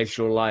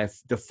organizational life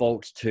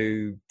defaults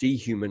to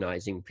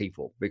dehumanizing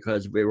people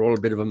because we're all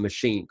a bit of a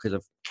machine because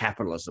of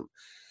capitalism.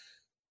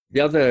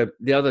 The other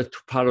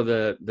part of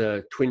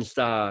the twin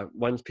star,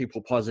 one's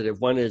people positive,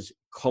 one is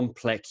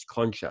complex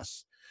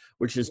conscious,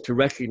 which is to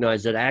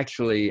recognize that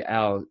actually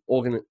our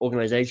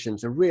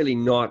organizations are really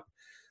not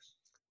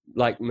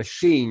like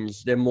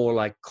machines. They're more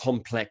like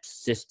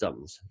complex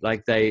systems.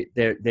 Like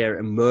they're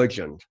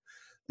emergent.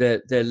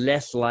 They're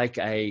less like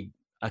a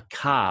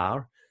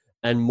car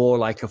and more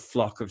like a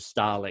flock of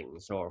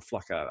starlings, or a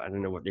flock of, I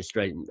don't know what they're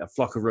straight, a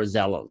flock of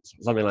rosellas,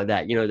 something like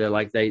that. They're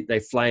like, they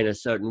fly in a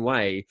certain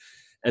way,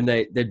 and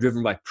they're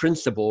driven by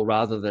principle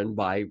rather than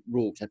by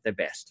rules at their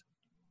best.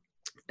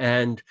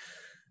 And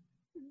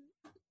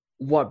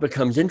what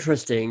becomes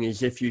interesting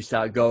is if you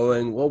start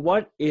going, well,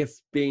 what if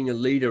being a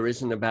leader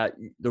isn't about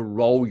the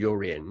role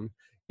you're in?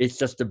 It's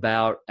just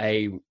about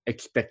a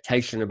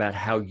expectation about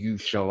how you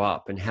show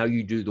up and how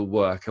you do the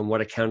work and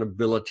what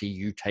accountability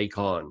you take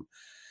on.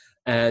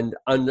 And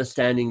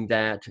understanding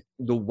that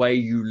the way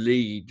you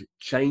lead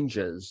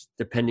changes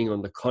depending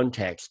on the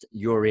context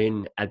you're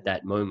in at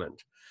that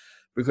moment.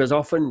 Because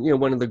often,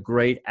 one of the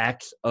great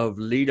acts of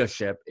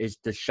leadership is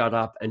to shut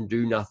up and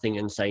do nothing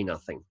and say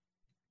nothing.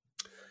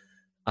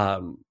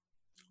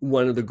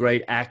 One of the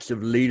great acts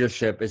of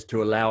leadership is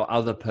to allow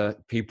other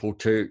people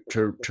to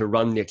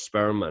run the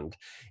experiment,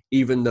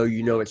 even though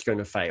it's going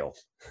to fail,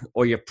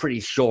 or you're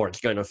pretty sure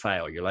it's going to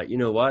fail. You're like, you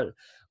know what?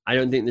 I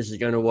don't think this is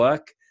going to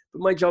work,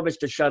 but my job is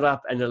to shut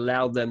up and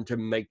allow them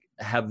to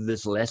have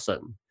this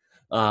lesson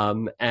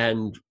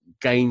and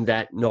gain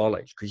that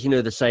knowledge. Because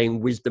the saying,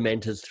 wisdom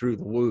enters through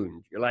the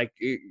wound. You're like,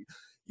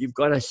 you've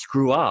got to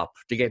screw up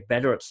to get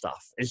better at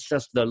stuff. It's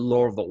just the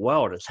law of the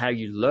world. It's how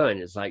you learn.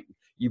 It's like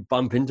you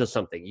bump into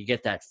something, you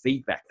get that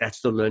feedback.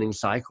 That's the learning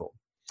cycle.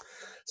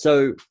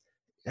 So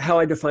how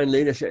I define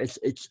leadership,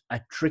 it's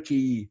a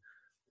tricky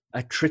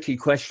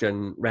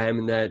question, Ram,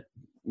 in that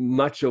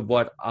much of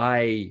what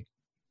I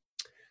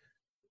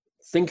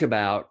think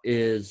about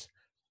is,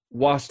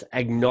 whilst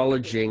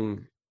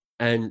acknowledging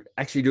and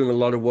actually doing a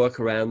lot of work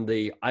around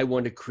I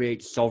want to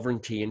create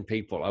sovereignty in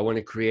people. I want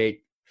to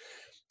create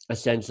a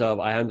sense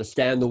of, I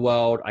understand the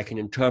world, I can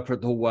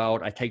interpret the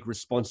world, I take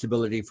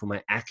responsibility for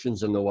my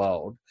actions in the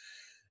world.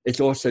 It's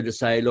also to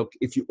say, look,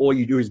 if all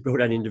you do is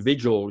build out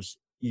individuals,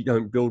 you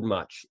don't build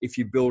much. If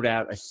you build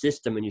out a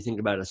system and you think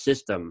about a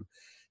system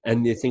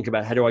and you think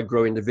about how do I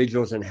grow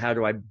individuals and how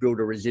do I build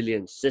a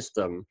resilient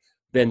system,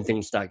 then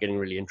things start getting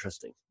really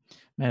interesting.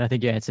 Man, I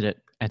think you answered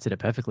it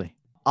perfectly.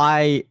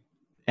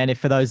 And if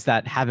for those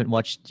that haven't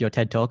watched your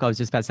TED Talk, I was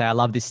just about to say, I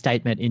love this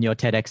statement in your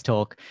TEDx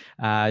talk.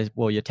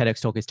 Your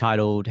TEDx talk is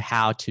titled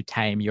How to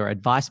Tame Your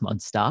Advice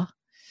Monster.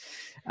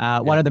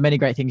 One of the many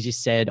great things you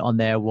said on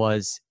there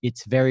was,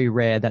 it's very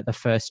rare that the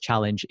first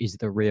challenge is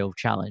the real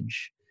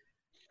challenge.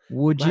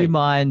 Would you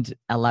mind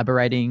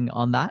elaborating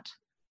on that?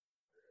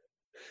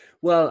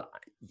 Well,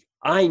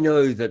 I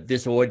know that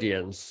this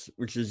audience,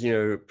 which is,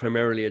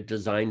 primarily a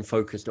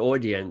design-focused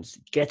audience,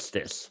 gets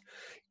this,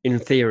 in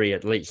theory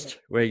at least,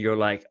 where you're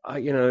like,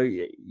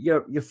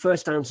 your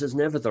first answer is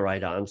never the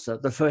right answer.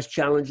 The first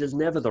challenge is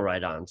never the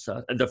right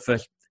answer. And the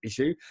first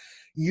issue,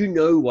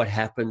 what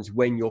happens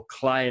when your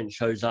client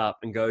shows up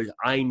and goes,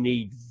 I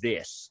need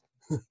this.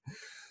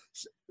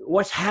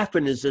 What's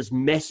happened is this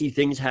messy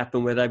things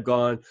happen where they've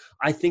gone,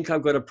 I think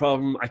I've got a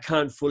problem. I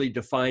can't fully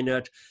define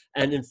it.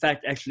 And in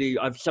fact, actually,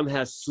 I've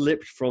somehow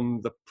slipped from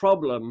the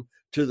problem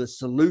to the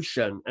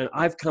solution. And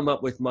I've come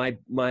up with my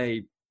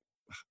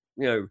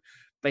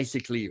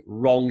basically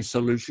wrong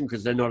solution,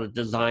 because they're not a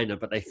designer,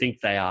 but they think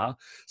they are.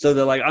 So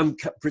they're like, I'm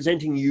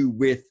presenting you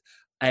with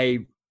a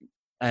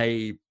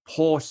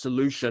poor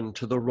solution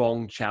to the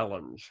wrong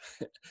challenge.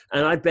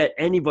 And I bet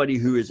anybody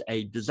who is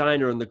a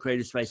designer in the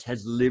creative space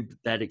has lived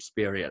that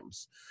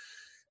experience.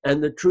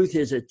 And the truth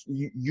is that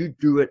you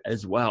do it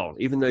as well.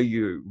 Even though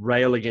you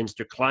rail against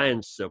your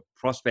clients or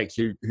prospects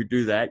who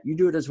do that, you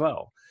do it as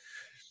well.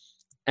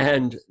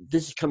 And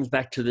this comes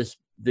back to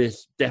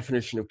this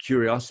definition of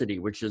curiosity,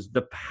 which is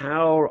the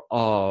power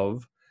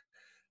of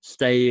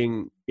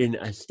staying in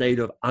a state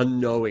of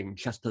unknowing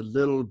just a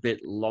little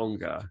bit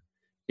longer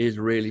is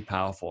really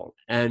powerful.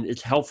 And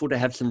it's helpful to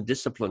have some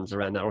disciplines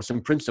around that, or some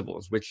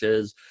principles, which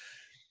is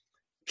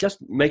just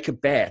make a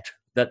bet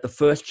that the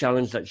first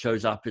challenge that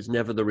shows up is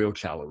never the real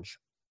challenge.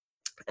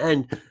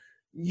 And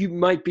you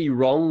might be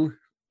wrong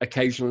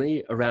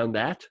occasionally around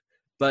that,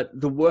 but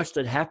the worst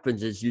that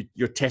happens is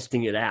you're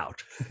testing it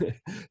out.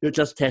 You're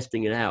just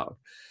testing it out.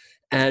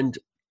 And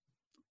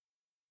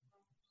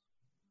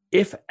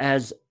if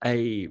as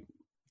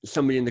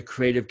somebody in the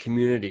creative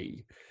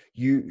community,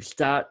 you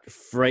start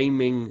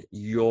framing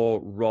your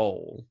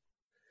role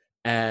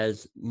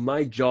as,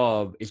 my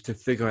job is to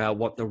figure out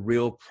what the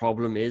real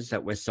problem is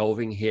that we're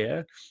solving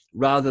here,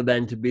 rather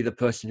than to be the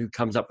person who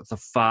comes up with a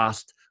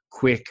fast,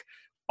 quick,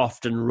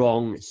 often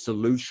wrong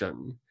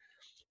solution,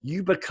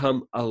 you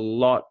become a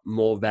lot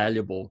more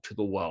valuable to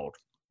the world,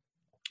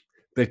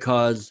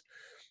 because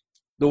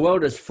the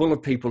world is full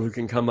of people who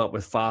can come up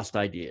with fast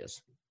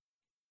ideas.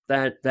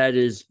 That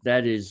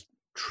is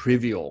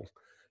trivial.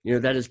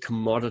 That is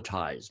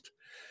commoditized.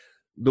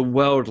 The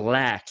world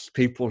lacks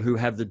people who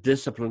have the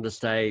discipline to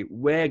say,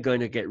 we're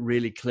going to get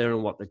really clear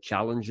on what the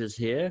challenge is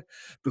here.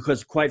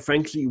 Because quite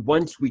frankly,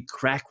 once we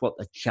crack what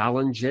the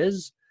challenge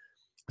is,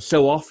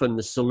 so often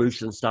the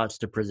solution starts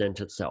to present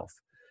itself.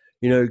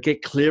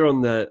 Get clear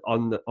on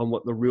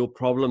what the real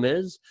problem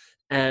is.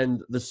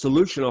 And the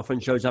solution often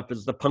shows up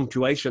as the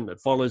punctuation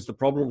that follows the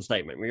problem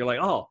statement, where you're like,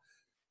 oh,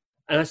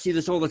 and I see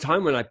this all the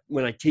time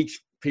when I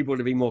teach people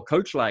to be more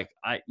coach-like.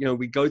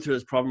 We go through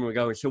this problem, we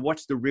go, so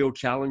what's the real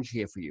challenge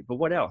here for you? But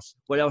what else?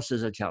 What else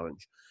is a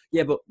challenge?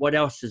 Yeah, but what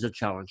else is a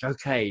challenge?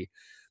 Okay,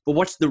 but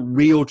what's the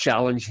real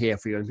challenge here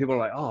for you? And people are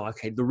like, oh,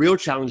 okay, the real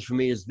challenge for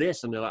me is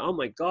this. And they're like, oh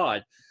my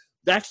God,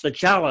 that's the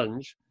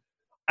challenge.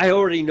 I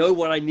already know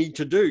what I need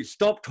to do.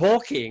 Stop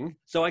talking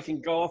so I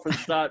can go off and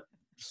start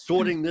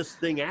sorting this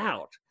thing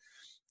out.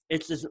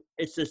 it's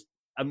this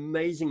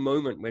amazing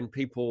moment when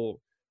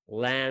people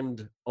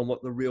land on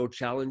what the real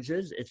challenge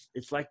is.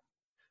 It's like,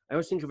 I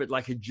always think of it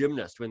like a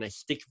gymnast when they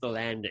stick the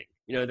landing.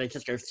 They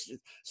just go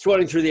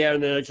swirling through the air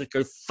and then they just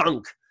go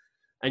thunk.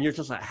 And you're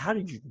just like, how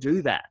did you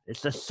do that?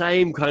 It's the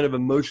same kind of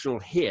emotional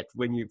hit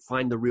when you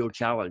find the real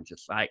challenge.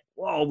 It's like,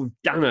 whoa, we've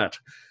done it.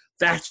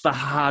 That's the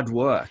hard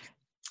work.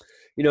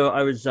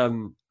 I was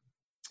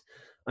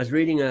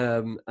reading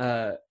a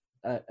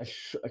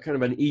kind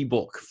of an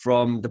ebook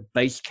from the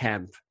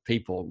Basecamp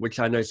people, which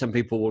I know some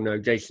people will know,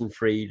 Jason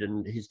Fried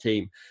and his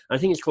team. I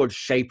think it's called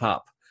Shape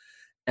Up.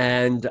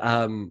 And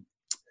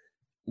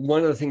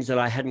one of the things that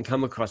I hadn't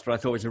come across, but I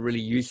thought was a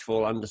really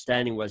useful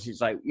understanding was,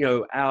 it's like,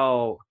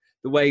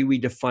 the way we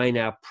define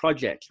our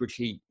projects, which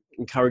he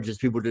encourages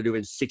people to do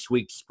in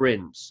 6-week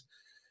sprints,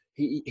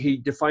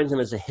 he defines them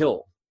as a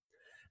hill.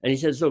 And he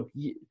says, look,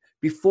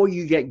 before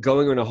you get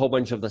going on a whole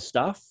bunch of the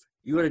stuff,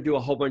 you got to do a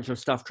whole bunch of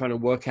stuff trying to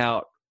work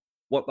out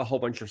what the whole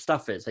bunch of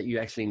stuff is that you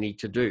actually need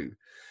to do.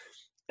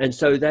 And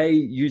so they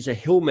use a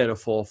hill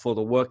metaphor for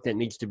the work that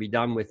needs to be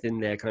done within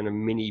their kind of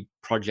mini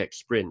project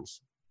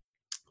sprints.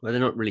 Well,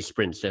 they're not really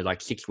sprints. They're like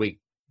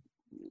 6-week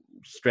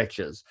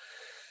stretches.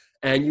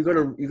 And you got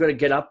to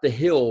get up the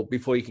hill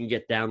before you can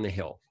get down the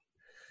hill.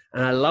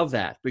 And I love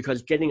that,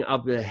 because getting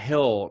up the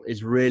hill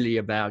is really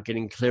about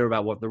getting clear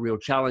about what the real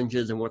challenge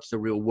is and what's the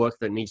real work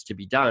that needs to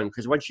be done.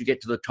 Because once you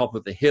get to the top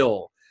of the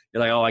hill,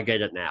 you're like, oh, I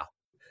get it now.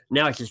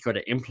 Now I just got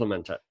to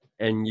implement it.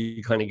 And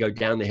you kind of go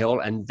down the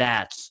hill, and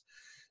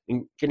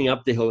getting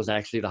up the hill is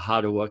actually the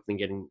harder work than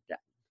getting down.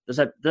 Does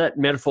that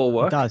metaphor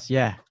work? It does,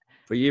 yeah.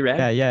 For you,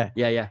 Ram?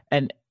 Yeah.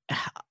 And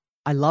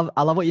I love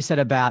what you said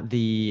about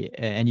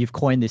and you've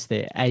coined this,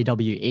 the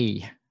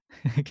AWE,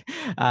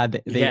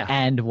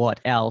 and what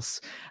else.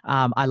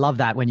 I love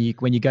that when you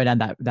go down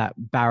that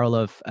barrel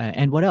of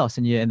and what else,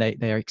 and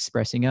they're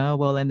expressing, oh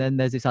well, and then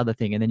there's this other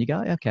thing, and then you go,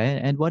 okay,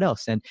 and what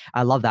else? And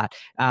I love that.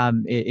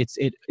 It's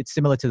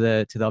similar to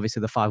the obviously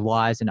the 5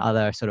 whys and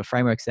other sort of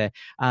frameworks there.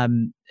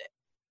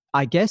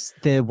 I guess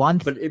the one,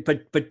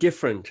 but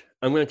different.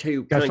 I'm going to tell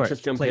you. Can I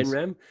just jump in,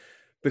 Ram?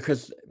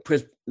 Because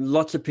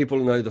lots of people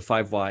know the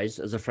 5 whys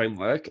as a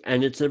framework,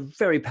 and it's a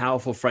very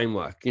powerful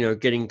framework,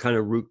 getting kind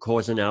of root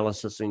cause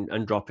analysis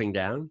and dropping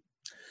down.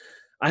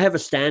 I have a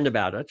stand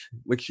about it,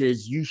 which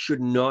is you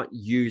should not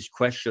use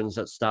questions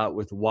that start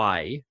with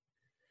why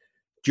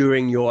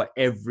during your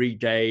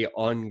everyday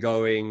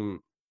ongoing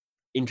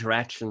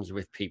interactions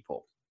with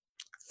people,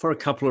 for a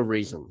couple of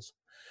reasons.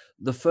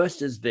 The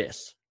first is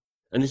this,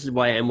 and this is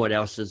why and what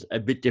else is a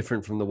bit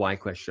different from the why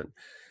question.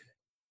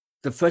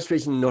 The first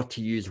reason not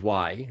to use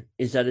why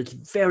is that it's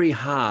very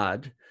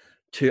hard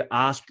to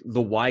ask the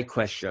why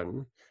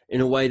question in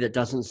a way that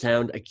doesn't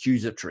sound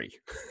accusatory.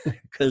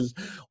 Because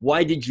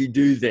why did you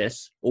do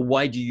this? Or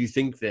why do you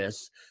think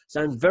this?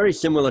 Sounds very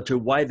similar to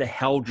why the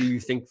hell do you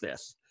think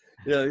this?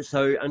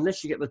 So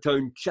unless you get the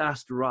tone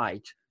just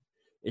right,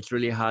 it's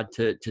really hard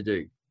to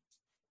do.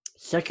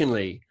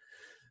 Secondly,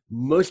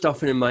 most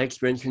often in my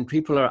experience, when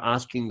people are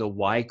asking the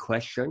why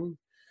question,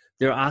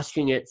 they're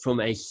asking it from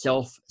a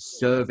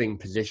self-serving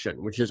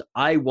position, which is,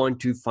 I want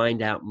to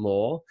find out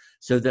more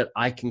so that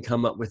I can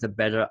come up with a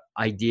better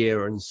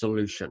idea and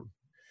solution.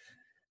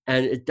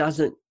 And it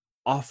doesn't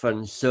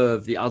often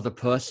serve the other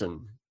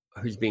person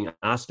who's being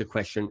asked a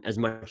question as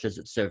much as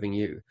it's serving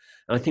you.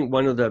 And I think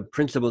one of the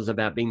principles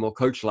about being more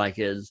coach-like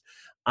is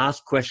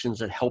ask questions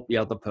that help the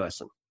other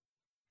person.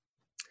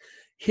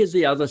 Here's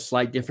the other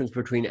slight difference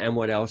between and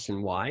what else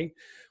and why.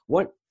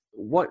 What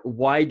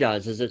why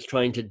does is it's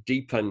trying to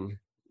deepen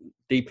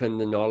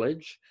the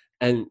knowledge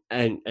and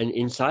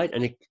insight.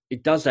 And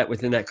it does that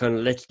within that kind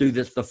of, let's do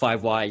this, the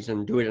 5 whys,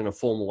 and do it in a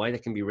formal way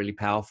that can be really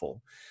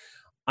powerful.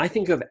 I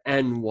think of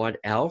and what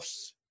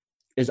else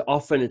is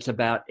often it's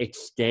about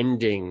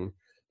extending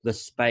the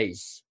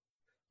space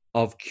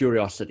of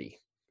curiosity.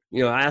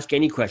 I ask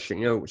any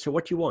question, so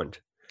what do you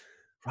want?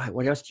 Right.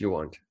 What else do you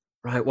want?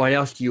 Right. What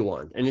else do you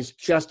want? And it's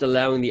just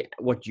allowing the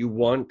what you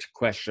want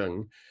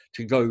question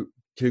to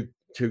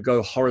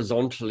go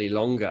horizontally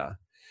longer.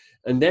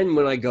 And then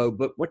when I go,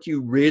 but what do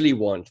you really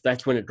want?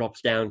 That's when it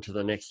drops down to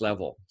the next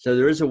level. So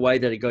there is a way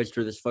that it goes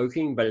through this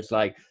foking, but it's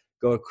like,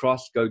 go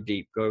across, go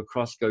deep, go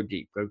across, go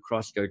deep, go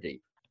across, go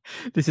deep.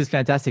 This is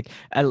fantastic.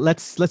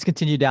 Let's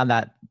continue down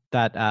that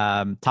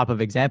type of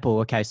example.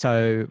 Okay,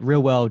 so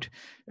real world,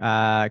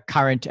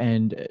 current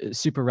and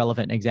super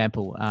relevant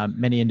example.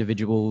 Many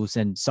individuals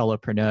and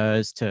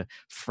solopreneurs to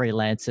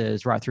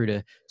freelancers, right through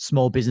to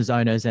small business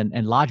owners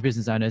and large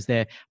business owners,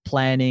 they're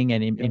planning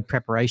and in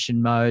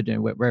preparation mode.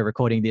 And we're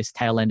recording this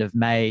tail end of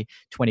May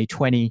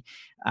 2020.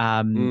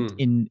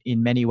 In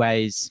many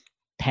ways,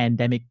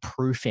 pandemic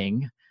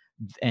proofing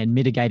and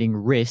mitigating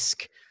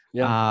risk.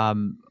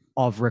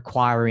 Of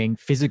requiring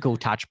physical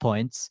touch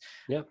points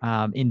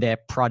in their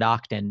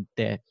product and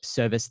their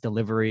service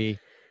delivery.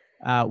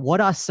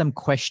 What are some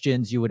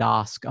questions you would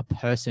ask a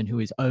person who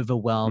is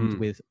overwhelmed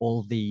with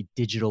all the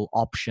digital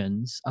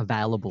options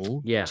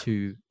available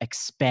to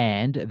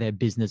expand their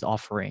business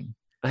offering?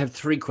 I have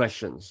 3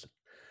 questions.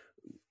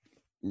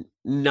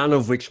 none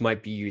of which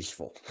might be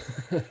useful.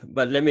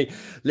 But let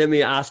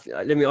me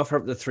offer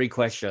up the three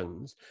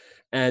questions,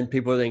 and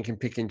people then can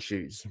pick and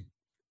choose.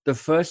 The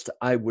first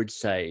I would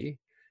say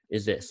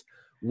is this: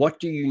 what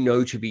do you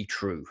know to be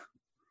true?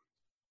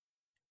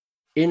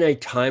 In a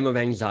time of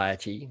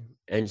anxiety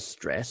and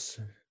stress,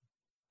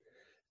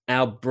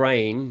 our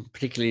brain,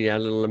 particularly our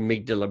little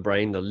amygdala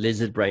brain, the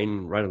lizard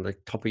brain right on the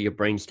top of your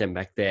brainstem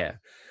back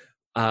there,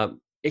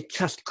 it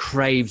just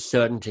craves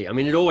certainty. I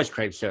mean, it always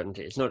craves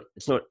certainty. It's not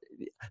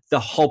the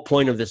whole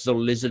point of this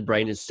little lizard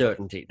brain is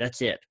certainty.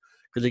 That's it.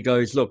 Because it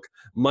goes, look,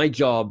 my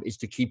job is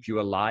to keep you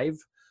alive.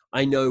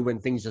 I know when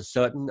things are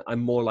certain, I'm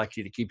more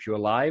likely to keep you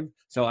alive.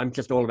 So I'm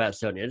just all about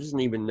certainty. It doesn't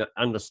even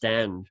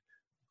understand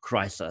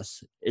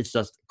crisis. It's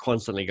just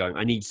constantly going,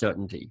 I need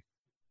certainty.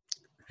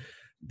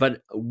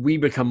 But we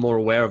become more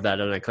aware of that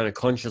on a kind of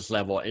conscious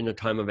level in a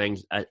time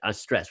of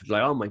stress. It's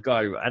like, oh my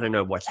God, I don't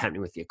know what's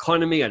happening with the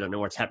economy. I don't know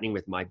what's happening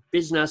with my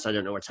business. I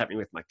don't know what's happening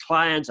with my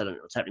clients. I don't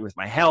know what's happening with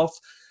my health.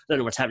 I don't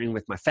know what's happening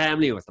with my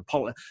family or with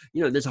the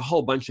there's a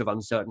whole bunch of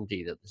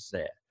uncertainty that is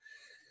there.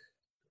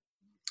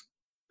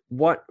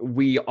 What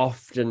we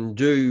often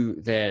do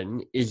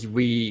then is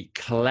we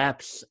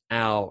collapse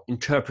our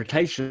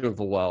interpretation of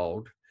the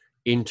world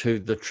into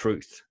the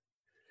truth,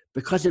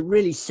 because it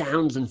really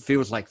sounds and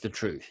feels like the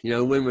truth.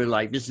 When we're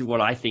like, this is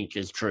what I think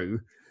is true.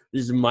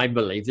 This is my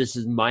belief. This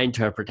is my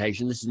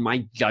interpretation. This is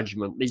my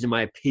judgment. These are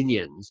my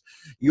opinions.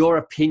 Your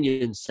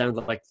opinions sound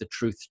like the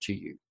truth to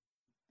you.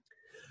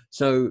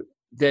 So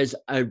there's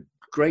a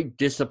great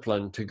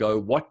discipline to go,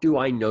 what do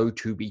I know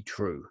to be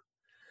true?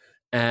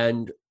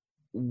 And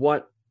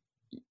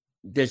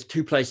there's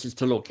two places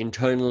to look,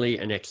 internally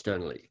and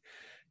externally.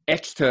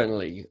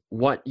 Externally,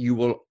 what you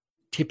will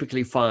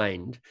typically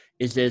find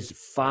is there's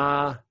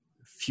far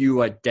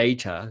fewer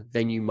data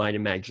than you might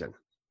imagine.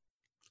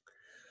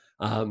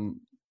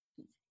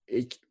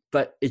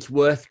 But it's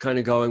worth kind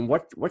of going,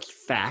 what's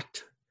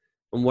fact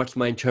and what's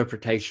my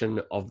interpretation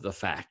of the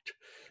fact?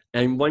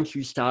 And once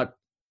you start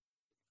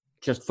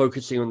just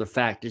focusing on the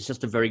fact, it's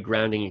just a very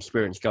grounding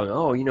experience going,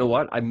 oh, you know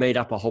what? I made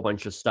up a whole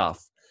bunch of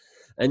stuff.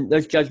 And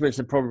those judgments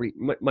are probably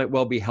might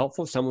well be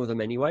helpful, some of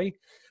them anyway,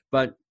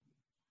 but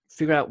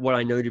figure out what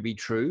I know to be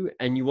true.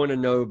 And you want to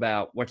know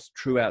about what's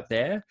true out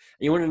there. And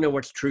you want to know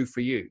what's true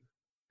for you.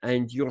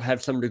 And you'll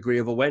have some degree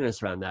of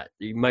awareness around that.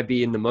 You might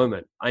be in the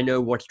moment. I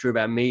know what's true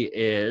about me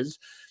is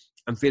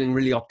I'm feeling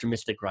really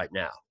optimistic right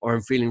now, or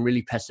I'm feeling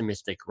really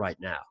pessimistic right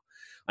now.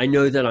 I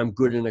know that I'm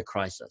good in a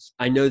crisis.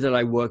 I know that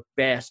I work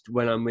best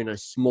when I'm in a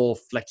small,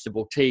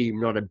 flexible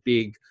team, not a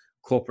big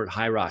corporate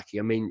hierarchy.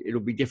 I mean,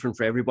 it'll be different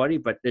for everybody,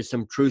 but there's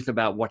some truth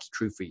about what's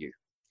true for you.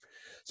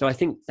 So I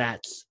think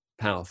that's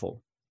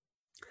powerful.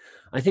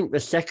 I think the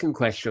second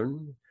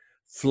question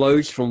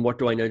flows from what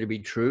do I know to be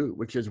true,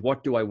 which is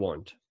what do I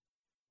want?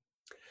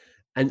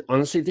 And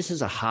honestly, this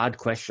is a hard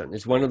question.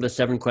 It's one of the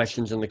 7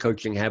 questions in the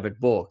Coaching Habit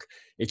book.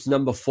 It's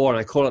number 4, and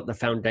I call it the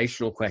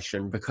foundational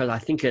question because I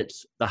think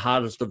it's the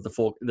hardest of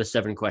the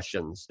 7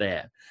 questions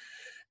there.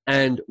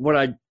 And what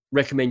I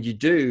recommend you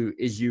do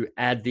is you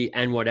add the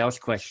and what else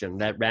question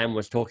that Ram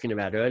was talking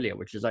about earlier,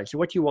 which is like, so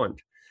what do you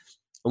want?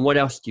 And what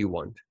else do you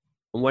want?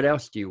 And what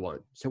else do you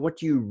want? So what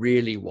do you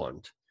really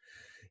want?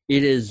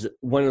 It is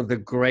one of the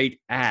great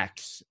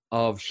acts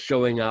of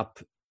showing up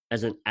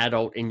as an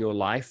adult in your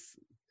life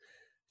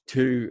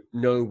to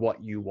know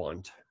what you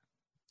want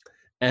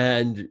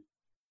and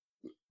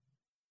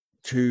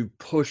to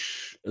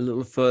push a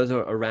little further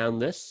around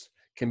this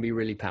can be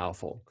really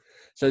powerful.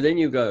 So then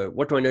you go,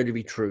 what do I know to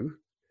be true?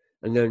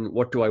 And then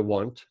what do I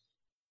want?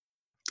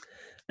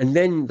 And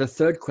then the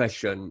third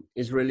question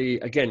is really,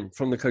 again,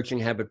 from the Coaching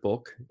Habit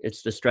book.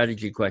 It's the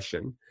strategy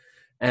question.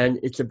 And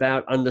it's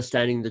about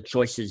understanding the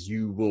choices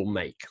you will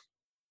make.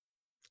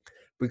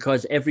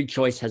 Because every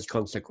choice has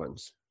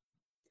consequence.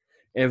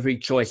 Every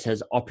choice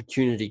has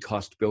opportunity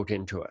cost built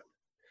into it.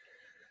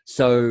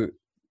 So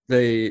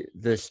the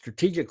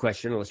strategic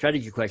question or the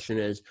strategy question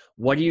is,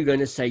 what are you going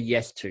to say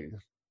yes to?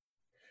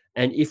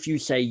 And if you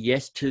say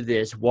yes to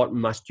this, what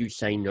must you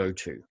say no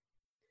to?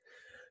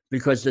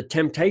 Because the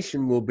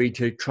temptation will be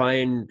to try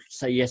and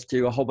say yes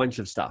to a whole bunch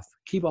of stuff.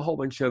 Keep a whole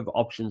bunch of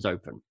options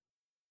open.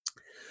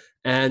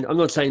 And I'm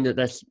not saying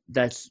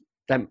that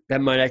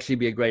might actually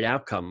be a great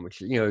outcome, which,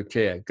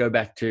 to go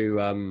back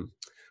to,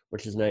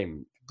 what's his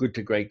name? Good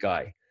to Great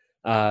guy.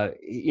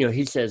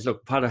 He says,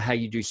 look, part of how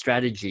you do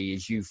strategy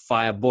is you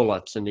fire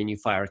bullets and then you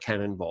fire a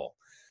cannonball.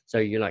 So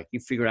you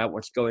figure out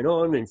what's going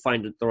on and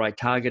find the right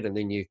target and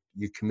then you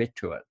commit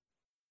to it.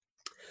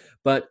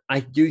 But I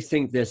do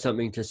think there's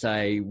something to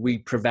say we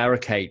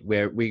prevaricate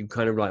where we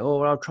kind of like, oh,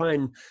 well, I'll try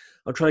and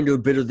do a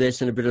bit of this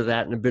and a bit of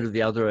that and a bit of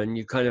the other. And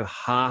you kind of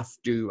half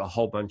do a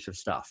whole bunch of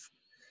stuff.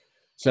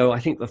 So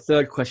I think the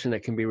third question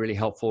that can be really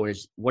helpful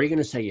is, what are you going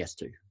to say yes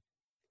to?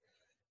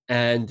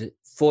 And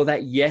for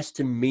that yes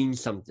to mean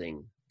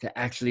something, to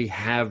actually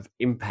have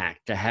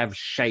impact, to have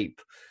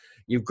shape,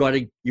 you've got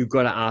to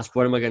ask,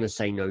 what am I going to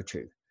say no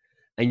to?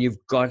 And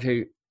you've got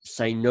to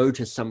say no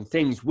to some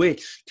things,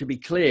 which, to be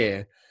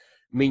clear,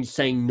 means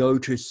saying no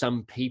to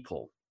some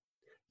people.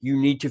 you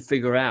need to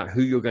figure out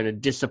who you're going to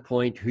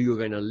disappoint, who you're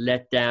going to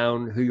let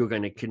down, who you're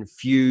going to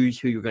confuse,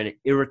 who you're going to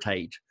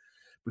irritate,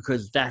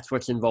 because that's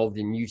what's involved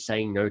in you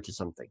saying no to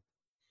something.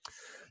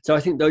 So I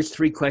think those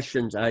 3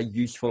 questions are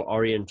useful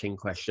orienting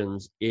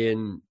questions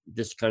in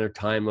this kind of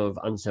time of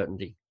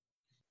uncertainty.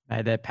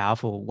 They're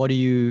powerful. What do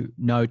you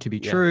know to be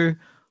true?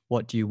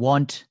 What do you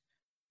want?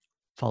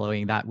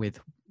 Following that with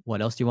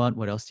what else do you want?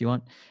 What else do you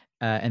want?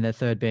 And the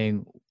third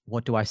being,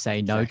 what do I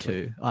say no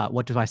to?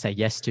 What do I say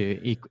yes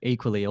to?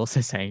 Equally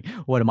also saying,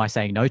 what am I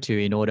saying no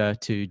to in order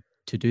to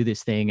do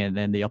this thing? And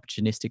then the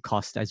opportunistic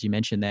cost, as you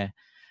mentioned there.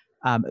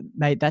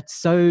 Mate, that's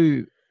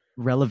so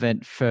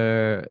relevant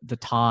for the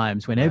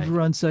times when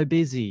everyone's so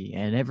busy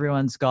and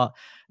everyone's got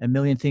a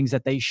million things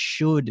that they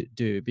should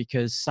do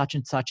because such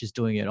and such is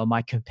doing it, or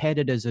my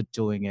competitors are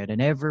doing it,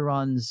 and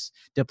everyone's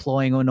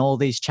deploying on all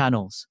these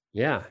channels.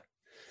 Yeah.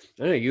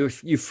 I know, you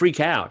freak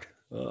out.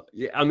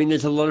 I mean,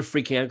 there's a lot of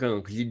freaking out going on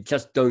because you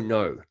just don't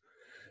know.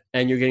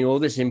 And you're getting all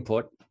this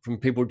input from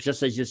people,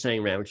 just as you're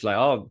saying, Ram, which is like,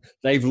 oh,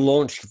 they've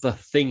launched the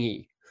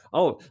thingy.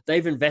 Oh,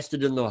 they've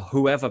invested in the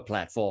whoever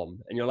platform.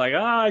 And you're like,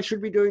 I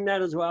should be doing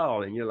that as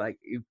well. And you're like,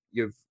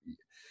 you've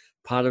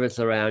part of it's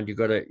around, you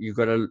got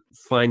to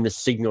find the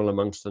signal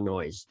amongst the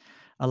noise.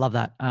 I love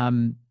that.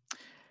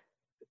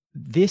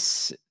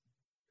 This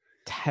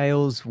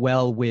tails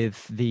well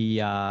with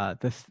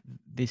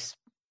this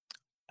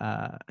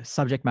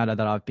subject matter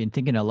that I've been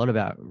thinking a lot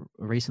about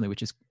recently,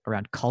 which is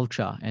around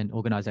culture and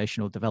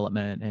organizational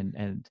development.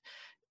 And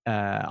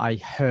I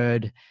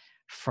heard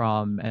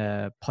from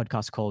a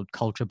podcast called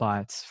Culture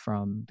Bites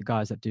from the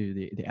guys that do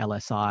the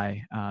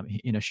LSI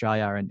in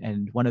Australia.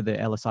 And one of the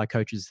LSI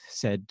coaches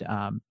said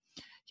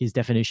his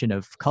definition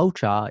of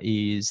culture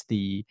is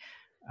the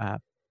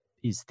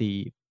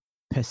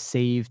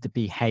perceived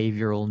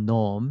behavioral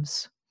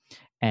norms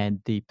and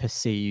the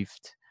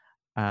perceived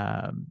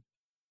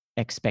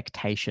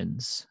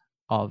expectations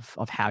of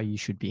how you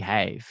should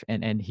behave.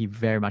 And he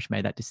very much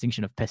made that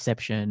distinction of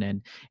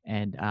perception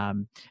and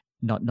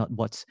not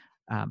what's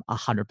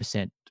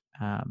 100%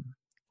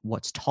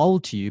 what's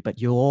told to you, but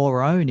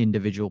your own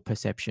individual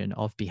perception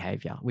of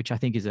behavior, which I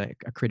think is a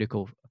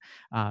critical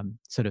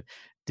sort of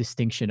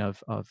distinction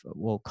of,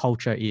 well,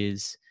 culture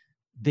is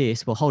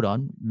this. Well, hold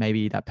on,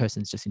 maybe that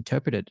person's just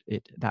interpreted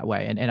it that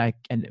way.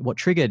 And what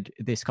triggered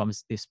this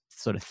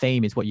sort of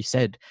theme is what you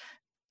said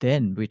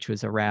then, which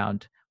was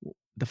around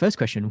the first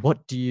question: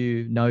 what do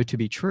you know to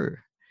be true?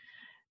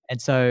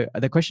 And so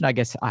the question I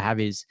guess I have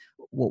is,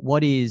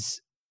 what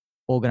is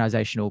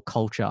organizational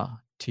culture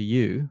to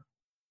you?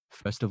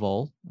 First of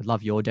all, I'd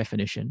love your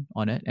definition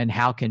on it, and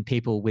how can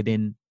people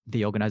within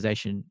the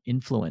organization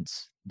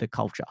influence the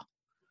culture?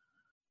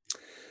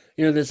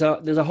 You know, there's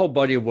a whole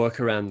body of work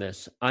around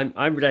this.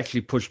 I would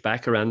actually push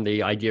back around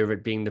the idea of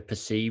it being the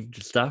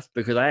perceived stuff,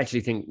 because I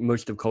actually think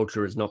most of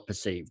culture is not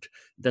perceived.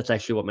 That's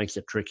actually what makes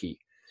it tricky.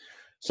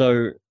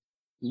 So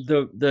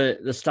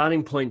the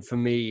starting point for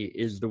me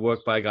is the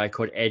work by a guy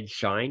called Ed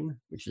Schein,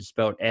 which is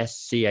spelled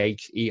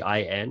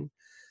Schein.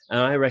 And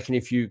I reckon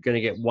if you're going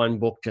to get one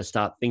book to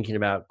start thinking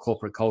about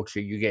corporate culture,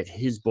 you get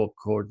his book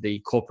called The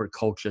Corporate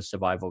Culture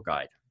Survival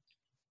Guide.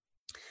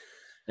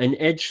 And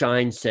Ed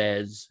Schein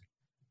says,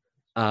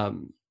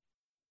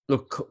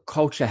 look,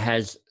 culture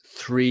has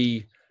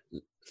three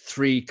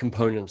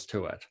components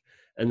to it.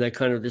 And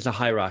there's a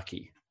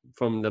hierarchy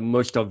from the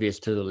most obvious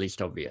to the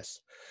least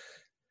obvious.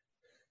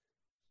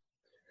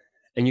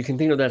 And you can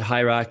think of that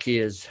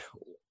hierarchy as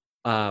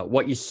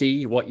what you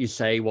see, what you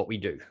say, what we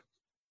do.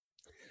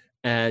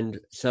 And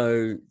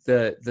so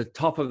the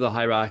top of the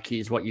hierarchy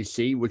is what you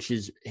see, which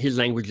is, his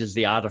language is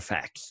the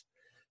artifacts.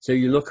 So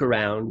you look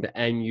around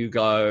and you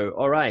go,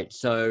 all right,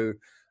 so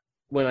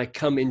when I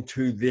come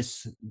into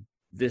this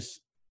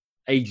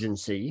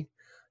agency,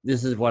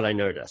 this is what I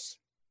notice.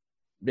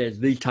 There's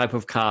these type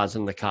of cars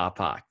in the car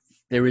park.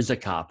 There is a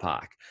car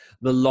park.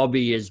 The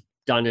lobby is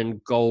done in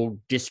gold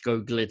disco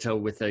glitter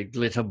with a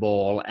glitter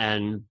ball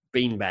and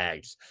bean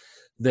bags.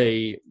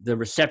 The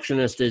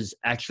receptionist is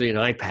actually an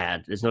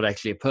iPad. There's not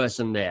actually a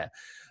person there.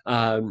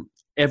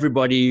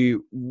 Everybody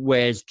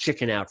wears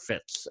chicken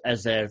outfits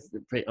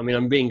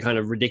I'm being kind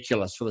of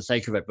ridiculous for the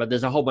sake of it, but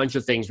there's a whole bunch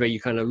of things where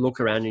you kind of look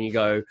around and you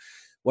go,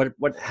 what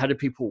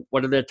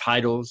are their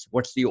titles?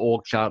 What's the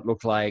org chart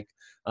look like?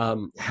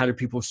 How do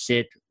people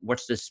sit?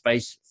 What's the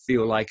space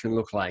feel like and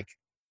look like?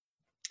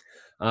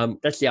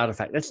 That's the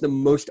artifact. That's the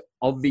most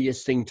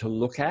obvious thing to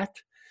look at.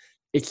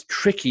 It's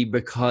tricky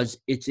because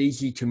it's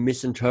easy to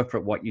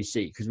misinterpret what you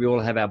see, because we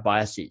all have our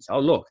biases. Oh,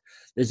 look,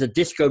 there's a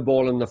disco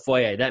ball in the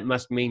foyer. That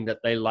must mean that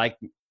they like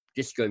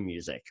disco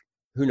music.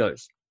 Who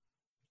knows?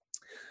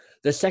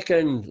 The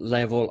second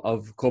level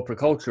of corporate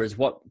culture is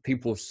what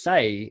people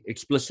say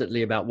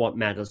explicitly about what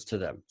matters to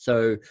them.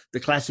 So the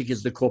classic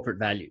is the corporate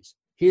values.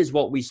 Here's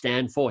what we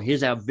stand for.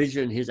 Here's our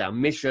vision. Here's our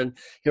mission.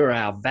 Here are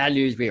our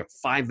values. We have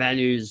 5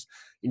 values: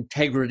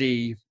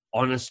 integrity,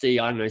 honesty,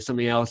 I don't know,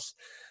 something else.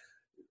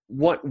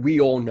 What we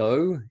all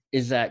know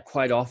is that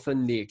quite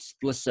often the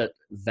explicit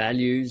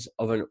values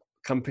of a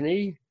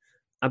company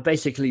are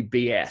basically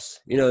BS.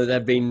 You know,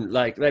 they've been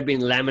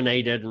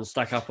laminated and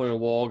stuck up on a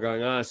wall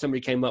going,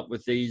 somebody came up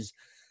with these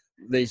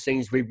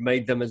things, we've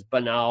made them as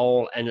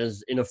banal and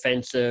as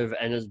inoffensive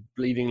and as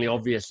bleedingly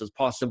obvious as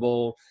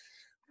possible,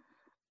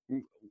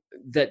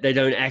 that they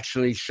don't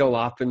actually show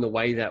up in the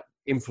way that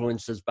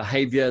influences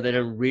behavior. They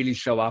don't really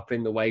show up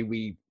in the way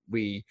we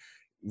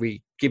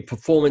give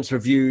performance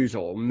reviews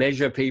or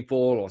measure people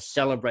or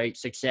celebrate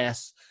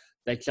success.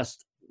 They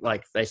just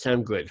they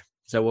sound good,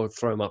 so we'll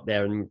throw them up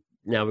there, and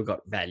now we've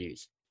got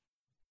values.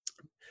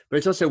 But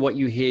it's also what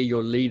you hear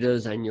your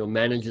leaders and your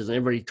managers and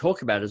everybody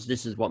talk about is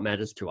this is what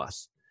matters to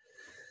us.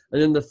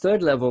 And then the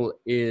third level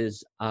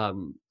is,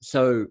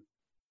 so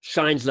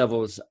Shine's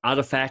level is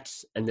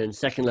artifacts, and then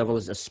second level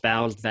is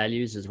espoused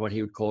values is what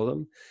he would call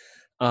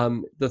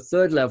them. The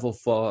third level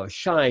for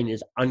Shine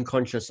is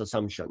unconscious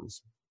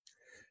assumptions.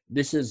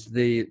 This is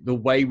the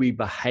way we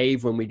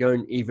behave when we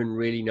don't even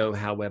really know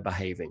how we're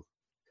behaving.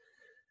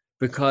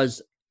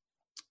 Because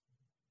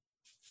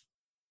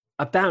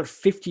about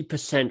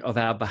 50% of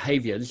our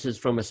behavior, this is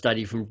from a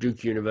study from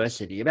Duke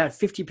University, about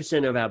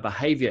 50% of our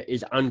behavior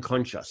is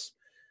unconscious.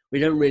 We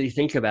don't really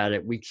think about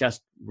it. We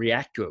just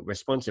react to it,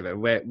 respond to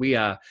it. We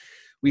are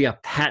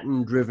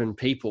pattern-driven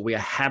people. We are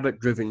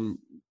habit-driven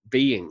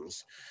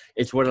beings.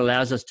 It's what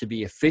allows us to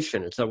be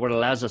efficient. It's what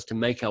allows us to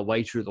make our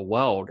way through the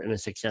world in a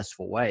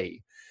successful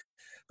way.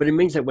 But it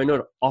means that we're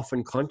not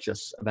often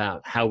conscious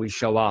about how we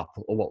show up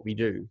or what we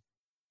do.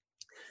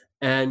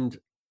 And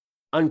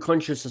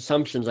unconscious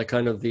assumptions are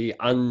kind of the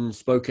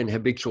unspoken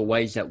habitual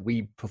ways that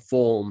we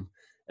perform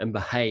and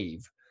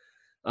behave.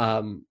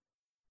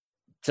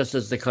 Just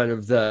as the kind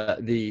of the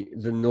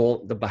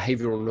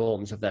behavioral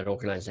norms of that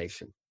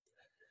organization.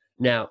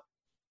 Now,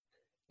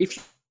 if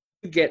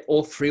you get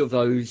all three of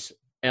those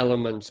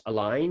elements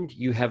aligned,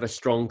 you have a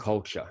strong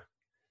culture,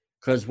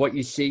 because what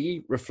you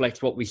see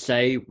reflects what we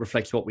say,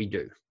 reflects what we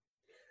do.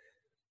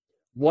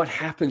 What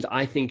happens,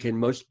 I think, in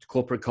most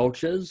corporate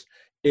cultures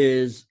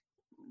is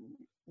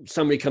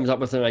somebody comes up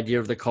with an idea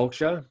of the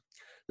culture.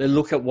 They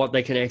look at what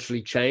they can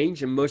actually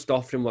change, and most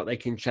often what they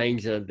can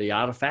change are the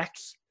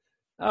artifacts.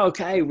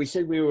 Okay, we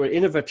said we were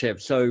innovative,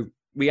 so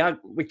we are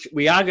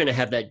going to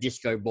have that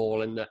disco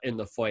ball in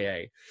the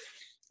foyer,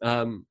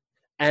 and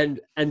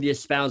the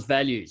espoused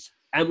values,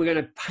 and we're going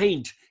to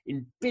paint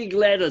in big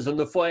letters in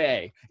the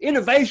foyer,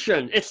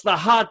 innovation. It's the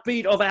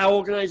heartbeat of our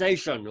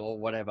organization, or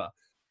whatever.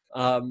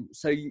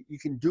 So you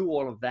can do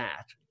all of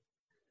that,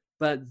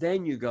 but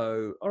then you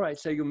go, all right.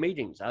 So your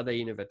meetings, are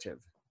they innovative?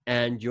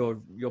 And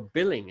your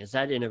billing, is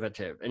that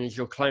innovative? And is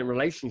your client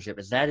relationship,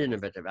 is that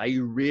innovative? Are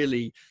you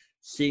really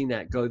seeing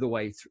that go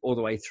all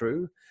the way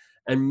through?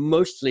 And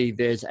mostly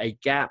there's a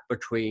gap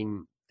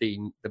between the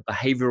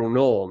behavioral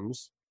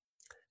norms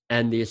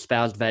and the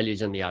espoused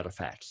values and the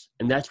artifacts.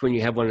 And that's when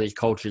you have one of these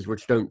cultures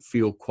which don't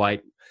feel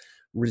quite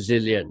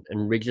resilient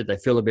and rigid. They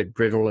feel a bit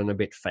brittle and a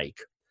bit fake,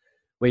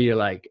 where you're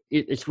like,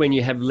 it's when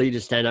you have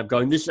leaders stand up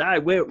going,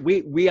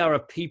 we are a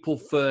people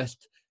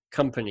first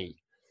company.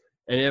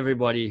 And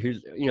everybody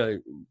who's,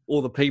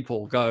 all the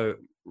people go,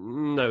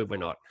 no, we're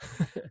not.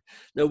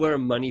 No, we're a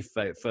money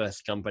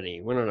first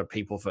company. We're not a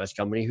people first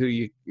company. Who are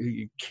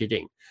you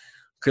kidding?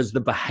 Because the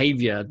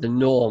behavior, the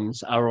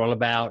norms are all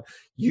about,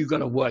 you got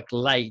to work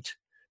late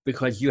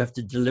because you have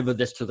to deliver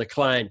this to the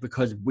client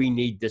because we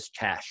need this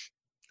cash.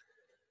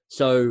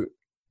 So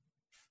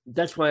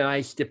that's why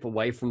I step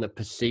away from the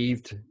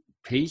perceived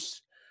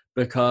piece,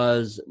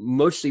 because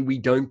mostly we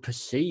don't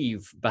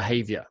perceive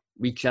behavior.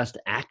 We just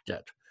act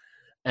it.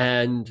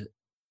 And,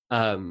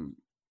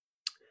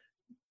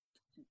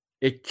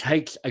 it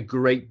takes a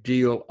great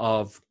deal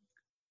of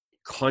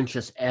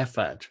conscious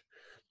effort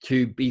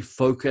to be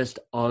focused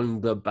on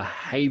the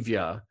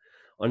behavior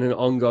on an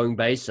ongoing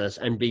basis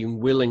and being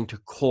willing to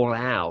call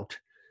out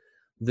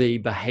the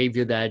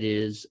behavior that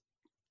is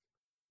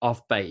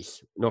off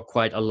base, not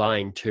quite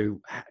aligned to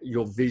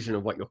your vision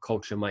of what your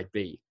culture might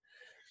be.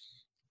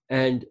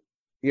 And,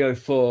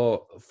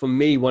 for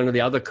me, one of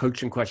the other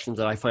coaching questions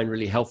that I find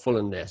really helpful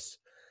in this,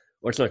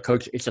 or it's not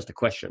coach, it's just a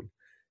question,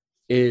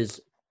 is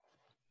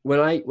when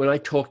I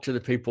talk to the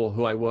people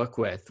who I work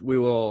with, we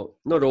will,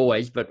 not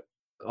always, but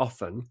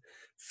often,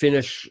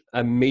 finish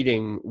a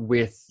meeting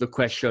with the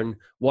question,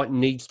 what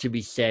needs to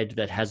be said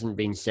that hasn't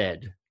been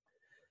said?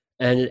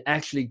 And it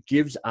actually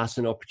gives us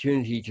an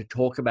opportunity to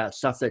talk about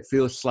stuff that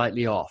feels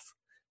slightly off.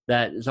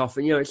 That is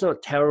often, it's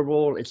not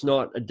terrible, it's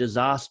not a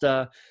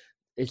disaster,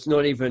 it's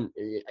not even,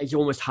 it's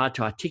almost hard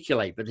to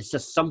articulate, but it's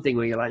just something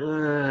where you're like,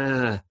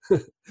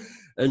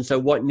 And so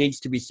what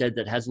needs to be said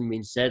that hasn't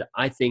been said,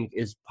 I think,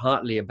 is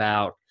partly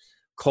about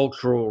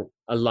cultural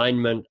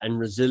alignment and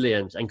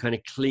resilience and kind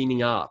of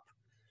cleaning up.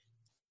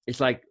 It's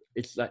like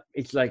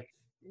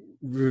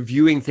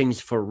reviewing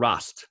things for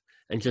rust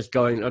and just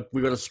going, look,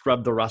 we've got to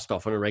scrub the rust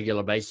off on a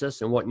regular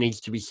basis. And what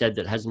needs to be said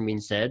that hasn't been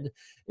said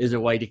is a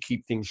way to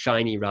keep things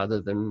shiny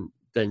rather than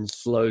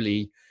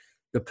slowly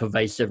the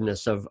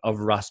pervasiveness of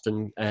rust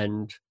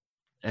and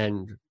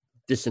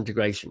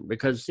disintegration,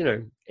 because,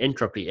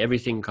 entropy,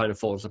 everything kind of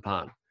falls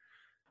apart.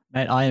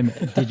 Mate, I am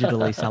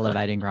digitally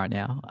salivating right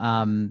now.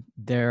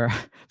 There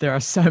are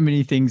so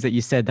many things that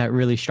you said that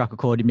really struck a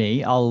chord in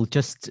me. I'll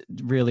just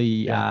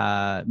really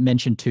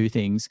mention two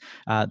things.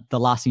 The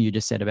last thing you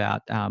just said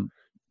about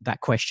that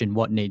question,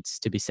 what needs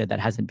to be said that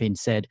hasn't been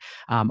said.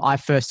 I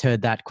first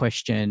heard that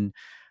question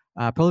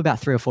probably about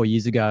 3 or 4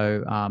 years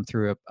ago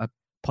through a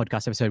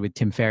podcast episode with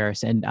Tim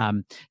Ferriss. And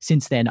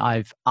since then,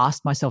 I've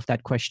asked myself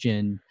that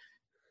question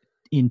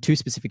in 2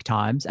 specific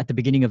times at the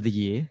beginning of the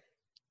year.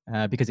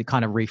 Because it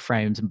kind of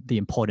reframes the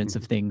importance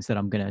of things that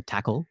I'm going to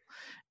tackle,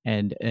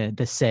 and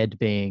the said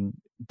being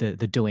the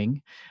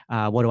doing.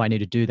 What do I need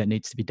to do that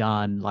needs to be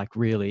done, like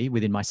really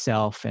within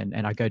myself, and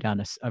I go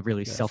down a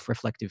really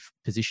self-reflective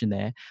position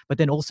there. But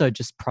then also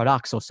just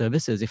products or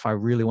services. If I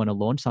really want to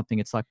launch something,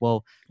 it's like,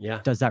 well,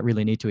 does that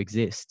really need to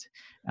exist?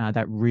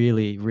 That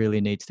really,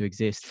 really needs to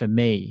exist for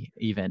me,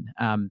 even.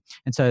 And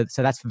so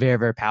that's very,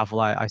 very powerful.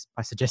 I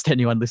suggest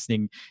anyone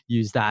listening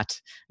use that.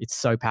 It's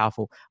so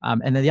powerful.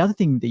 And then the other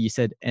thing that you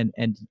said,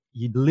 and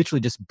you literally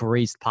just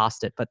breezed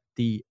past it, but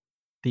the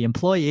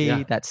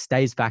employee that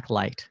stays back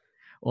late,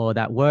 or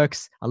that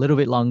works a little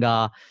bit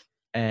longer,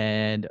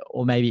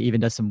 or maybe even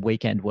does some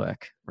weekend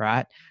work,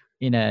 right?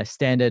 In a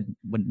standard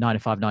 9 to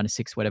 5, 9 to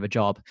 6, whatever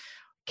job.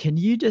 Can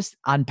you just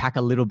unpack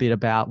a little bit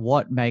about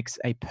what makes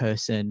a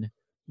person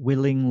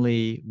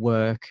willingly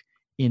work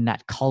in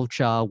that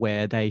culture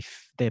where the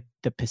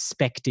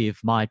perspective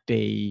might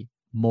be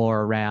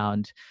more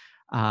around,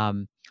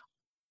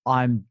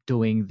 I'm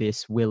doing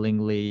this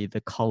willingly,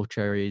 the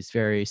culture is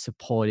very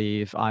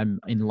supportive, I'm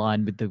in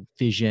line with the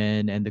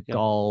vision and the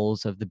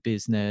goals of the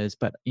business,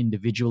 but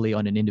individually,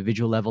 on an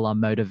individual level, I'm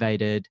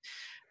motivated.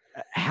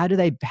 How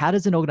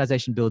does an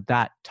organization build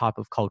that type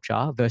of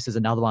culture versus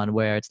another one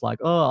where it's like,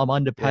 oh, I'm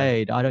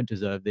underpaid, I don't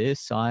deserve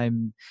this, I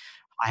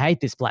hate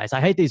this place, I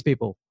hate these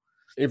people?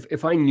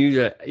 If I knew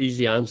the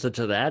easy answer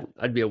to that,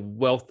 I'd be a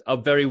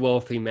very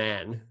wealthy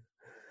man.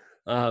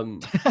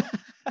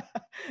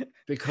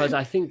 Because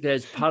I think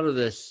there's part of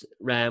this,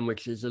 Ram,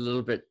 which is a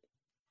little bit,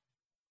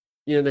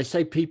 they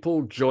say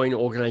people join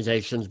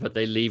organizations, but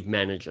they leave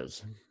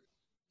managers.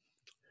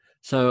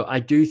 So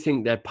I do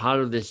think that part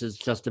of this is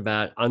just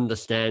about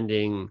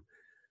understanding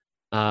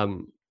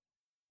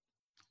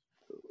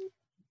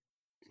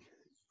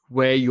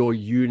where your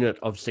unit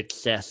of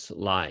success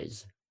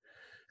lies.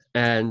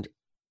 And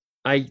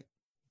I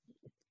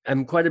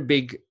am quite a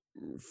big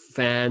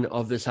fan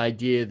of this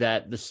idea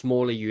that the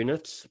smaller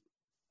units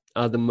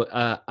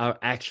are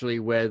actually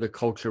where the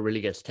culture really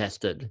gets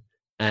tested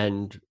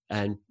and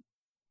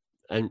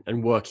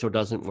works or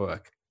doesn't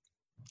work.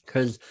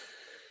 Because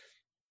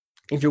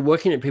if you're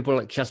working at people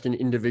at just an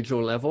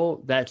individual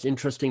level, that's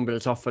interesting, but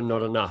it's often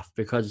not enough,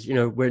 because we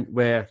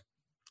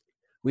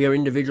are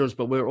individuals,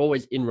 but we're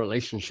always in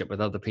relationship with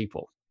other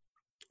people.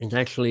 It's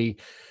actually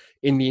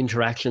in the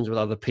interactions with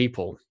other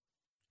people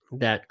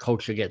that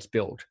culture gets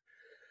built.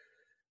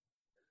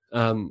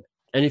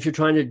 And if you're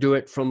trying to do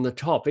it from the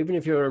top, even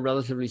if you're a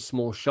relatively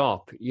small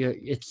shop,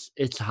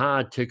 it's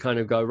hard to kind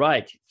of go,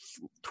 right,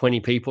 20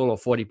 people or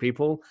 40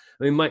 people.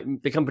 I mean,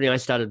 the company I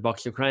started,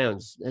 Box of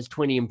Crayons, has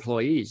 20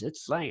 employees.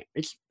 It's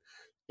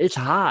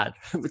hard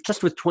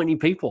just with 20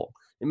 people.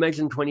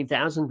 Imagine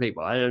 20,000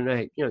 people. I don't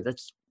know,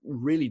 that's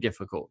really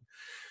difficult.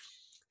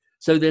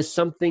 So there's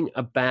something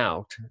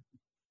about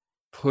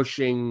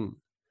pushing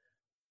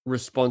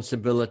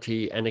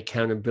responsibility and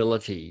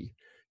accountability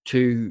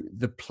to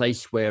the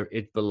place where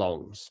it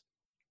belongs.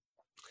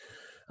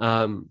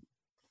 And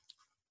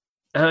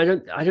I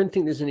don't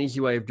think there's an easy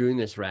way of doing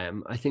this,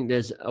 Ram. I think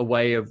there's a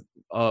way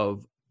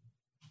of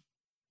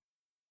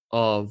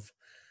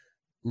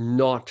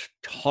not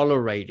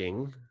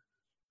tolerating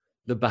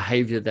the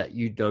behavior that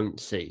you don't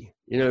see.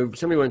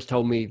 Somebody once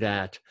told me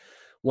that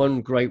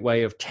one great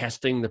way of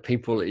testing the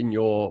people in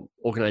your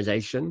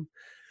organization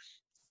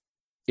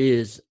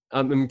is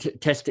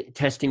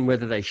testing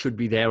whether they should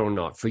be there or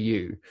not for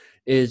you,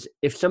 is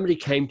if somebody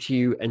came to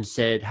you and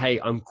said, hey,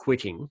 I'm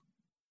quitting,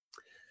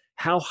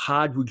 how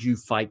hard would you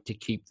fight to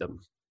keep them?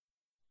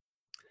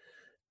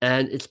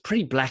 And it's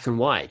pretty black and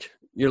white.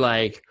 You're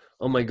like,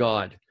 oh my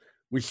God,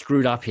 we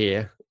screwed up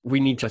here.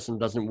 We need person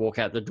doesn't walk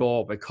out the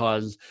door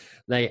because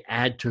they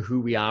add to who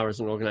we are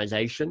as an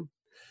organization.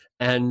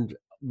 And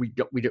we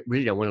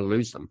really don't want to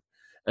lose them.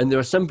 And there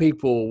are some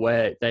people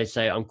where they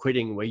say, I'm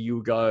quitting, where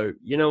you go,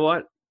 you know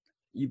what?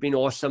 You've been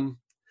awesome.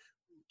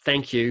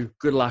 Thank you.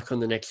 Good luck on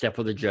the next step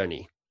of the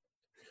journey.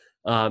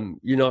 We're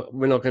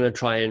not going to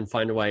try and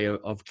find a way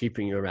of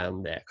keeping you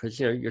around there, because,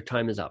 your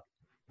time is up.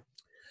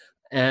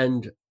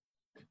 And,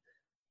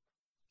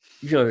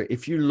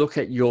 if you look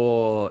at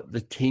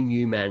the team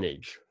you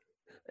manage,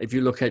 if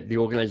you look at the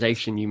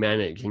organization you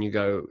manage and you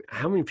go,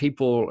 how many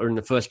people are in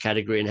the first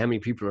category and how many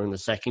people are in the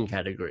second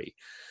category?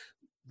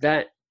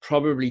 That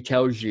probably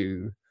tells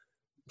you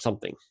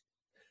something.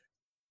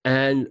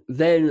 And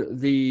then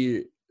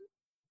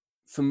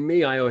for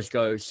me, I always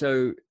go,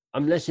 so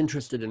I'm less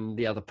interested in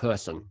the other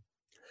person,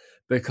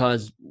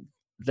 because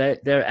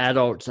they're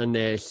adults and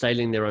they're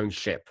sailing their own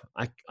ship.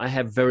 I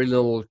have very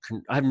little,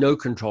 I have no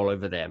control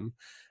over them,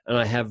 and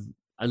I have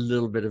a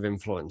little bit of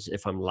influence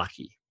if I'm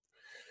lucky.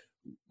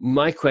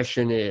 My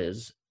question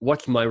is,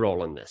 what's my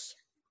role in this?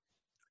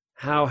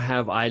 How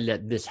have I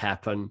let this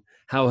happen?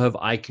 How have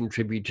I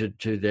contributed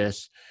to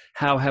this?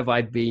 How have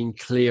I been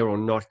clear or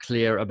not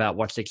clear about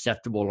what's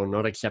acceptable or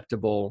not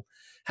acceptable?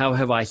 How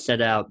have I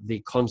set out the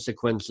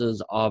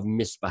consequences of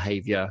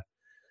misbehavior?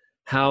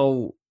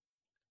 How,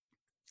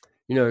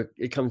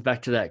 it comes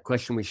back to that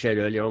question we shared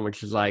earlier on,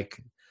 which is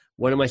like,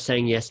 what am I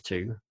saying yes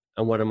to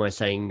and what am I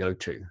saying no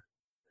to?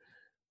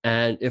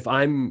 And if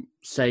I'm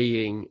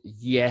saying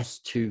yes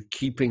to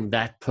keeping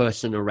that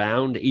person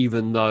around,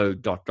 even though ...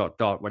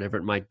 whatever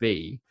it might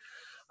be,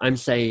 I'm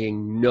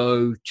saying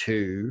no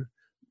to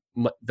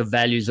the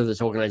values of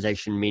this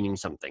organization meaning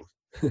something.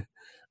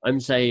 I'm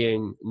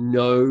saying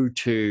no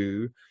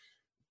to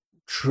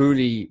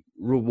truly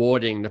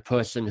rewarding the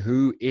person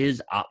who is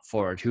up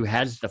for it, who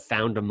has the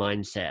founder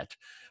mindset,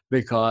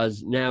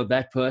 because now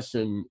that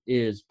person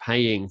is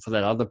paying for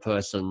that other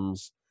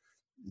person's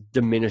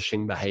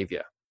diminishing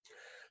behavior.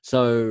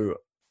 So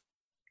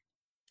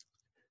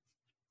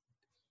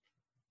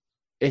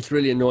it's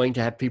really annoying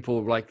to have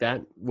people like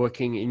that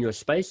working in your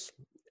space.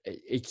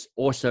 It's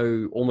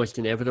also almost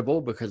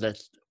inevitable because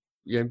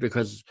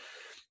because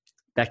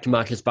back to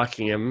Marcus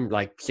Buckingham,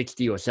 like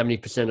 60 or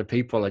 70% of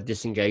people are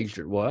disengaged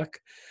at work.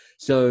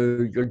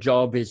 So your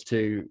job is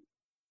to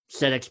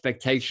set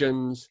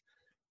expectations,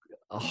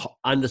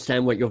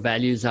 understand what your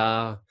values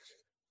are,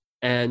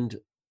 and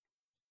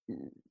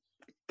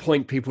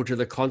point people to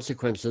the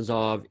consequences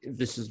of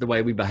this is the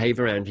way we behave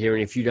around here.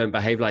 And if you don't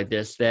behave like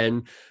this,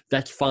 then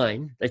that's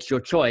fine. That's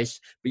your choice,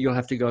 but you'll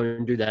have to go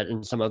and do that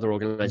in some other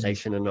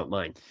organization and not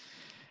mine.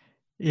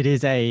 It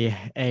is a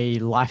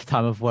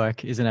lifetime of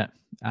work, isn't it?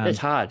 It's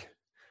hard.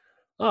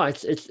 Oh,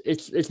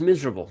 it's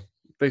miserable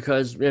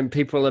because then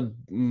people are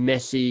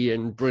messy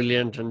and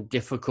brilliant and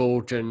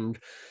difficult and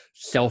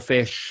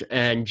selfish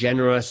and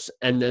generous.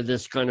 And they're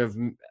this kind of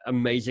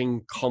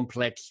amazing,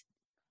 complex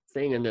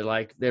thing. And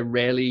they're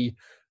rarely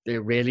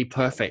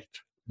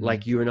perfect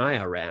like you and I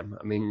are, Ram.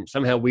 I mean,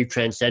 somehow we've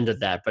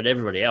transcended that, but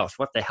everybody else,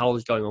 what the hell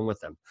is going on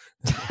with them?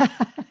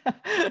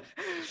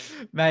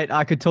 Mate,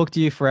 I could talk to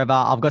you forever.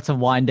 I've got some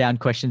wind down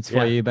questions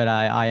for you, but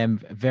I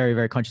am very,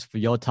 very conscious for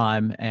your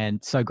time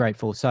and so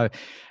grateful. So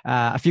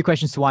a few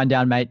questions to wind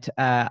down, mate.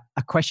 A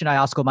question I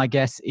ask all my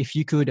guests: if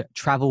you could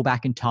travel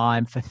back in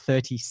time for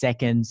 30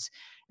 seconds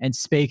and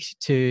speak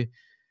to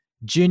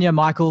junior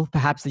Michael,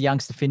 perhaps the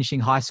youngster finishing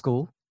high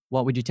school,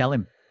 what would you tell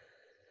him?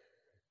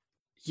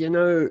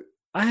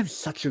 I have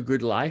such a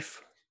good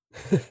life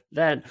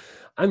that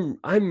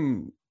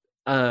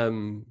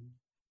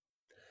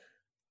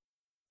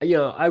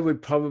I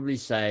would probably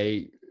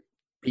say,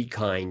 be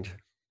kind.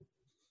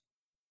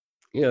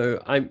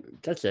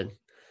 That's it.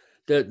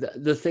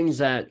 The things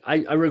that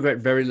I regret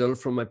very little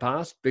from my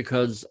past,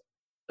 because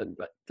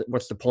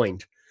what's the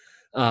point?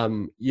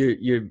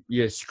 You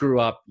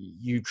screw up,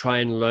 you try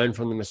and learn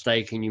from the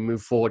mistake and you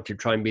move forward to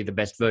try and be the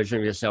best version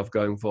of yourself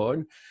going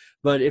forward.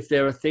 But if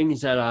there are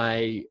things that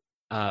I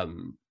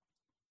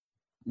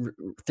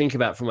think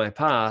about from my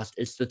past,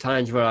 it's the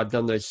times where I've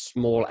done those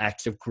small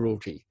acts of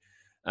cruelty.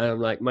 And I'm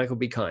like, Michael,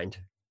 be kind.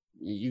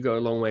 You go a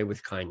long way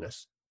with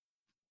kindness.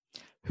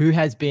 Who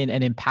has been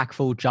an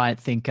impactful giant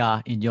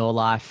thinker in your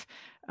life?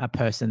 A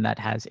person that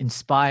has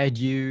inspired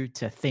you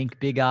to think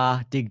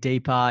bigger, dig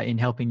deeper in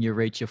helping you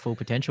reach your full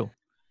potential?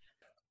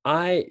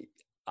 I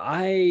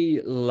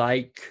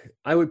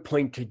would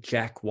point to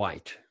Jack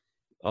White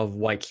of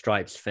White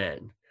Stripes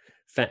fame,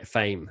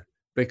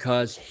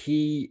 because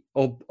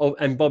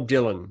and Bob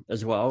Dylan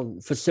as well,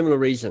 for similar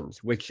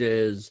reasons, which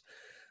is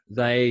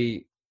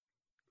they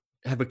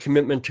have a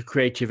commitment to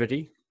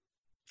creativity.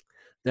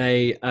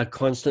 They are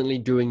constantly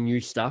doing new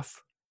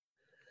stuff.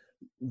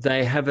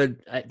 They have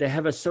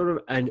a sort of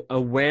an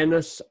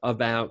awareness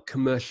about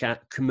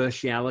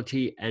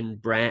commerciality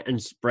and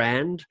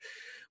brand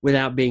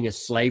without being a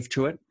slave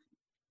to it.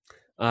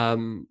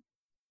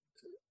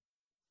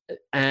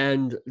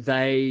 And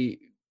they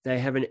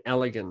have an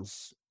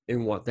elegance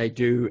in what they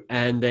do,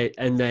 and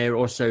they're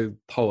also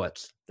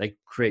poets. They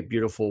create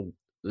beautiful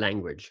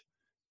language.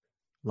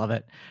 Love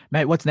it.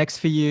 Mate, what's next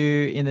for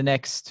you in the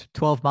next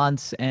 12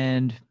 months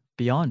and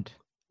beyond?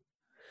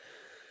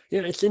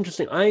 Yeah, it's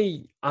interesting.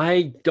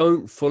 I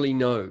don't fully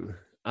know.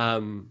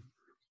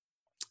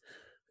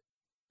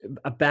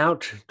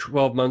 About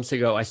 12 months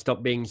ago, I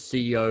stopped being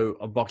CEO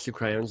of Box of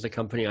Crayons, the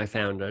company I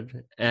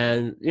founded.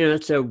 And,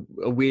 that's a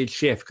weird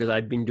shift because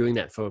I'd been doing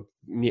that for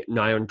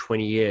nigh on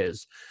 20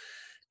 years.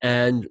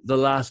 And the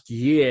last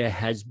year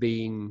has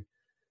been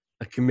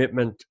a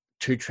commitment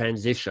to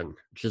transition,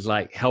 which is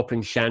like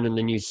helping Shannon,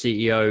 the new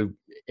CEO,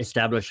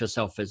 establish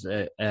herself as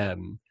a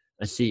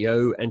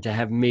CEO, and to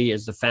have me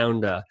as the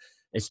founder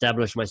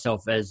establish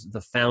myself as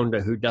the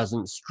founder who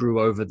doesn't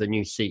screw over the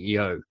new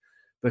CEO,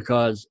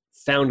 because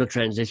founder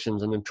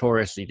transitions are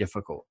notoriously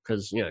difficult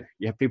because, you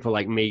have people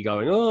like me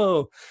going,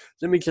 oh,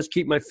 let me just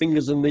keep my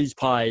fingers in these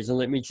pies and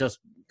let me just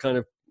kind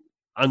of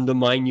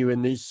undermine you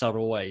in these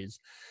subtle ways.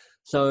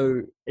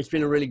 So it's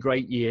been a really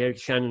great year.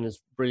 Shannon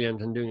is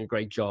brilliant and doing a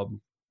great job.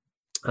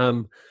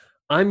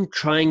 I'm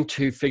trying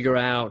to figure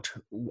out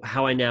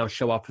how I now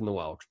show up in the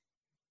world.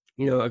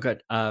 I got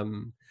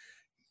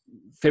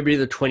February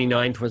the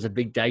 29th was a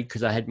big date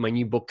because I had my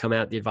new book come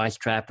out, The Advice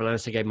Trap, and I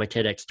also gave my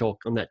TEDx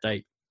talk on that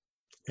date.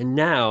 And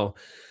now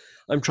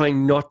I'm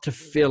trying not to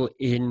fill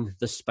in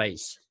the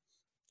space.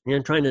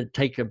 I'm trying to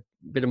take a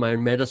bit of my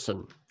own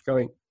medicine,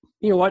 going,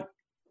 you know what?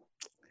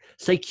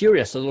 Stay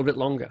curious a little bit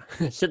longer.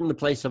 Sit in the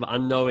place of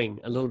unknowing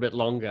a little bit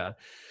longer.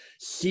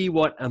 See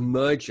what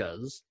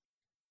emerges,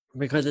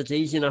 because it's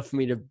easy enough for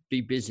me to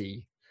be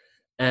busy.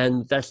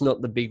 And that's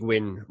not the big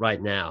win right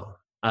now.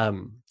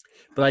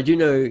 But I do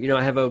know,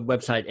 I have a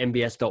website,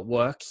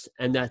 mbs.works,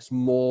 and that's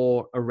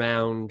more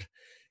around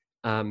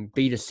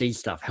B2C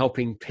stuff,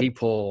 helping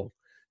people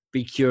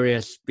be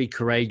curious, be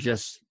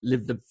courageous,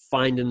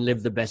 find and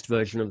live the best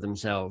version of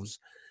themselves.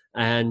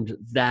 And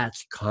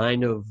that's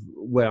kind of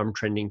where I'm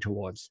trending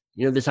towards.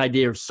 This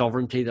idea of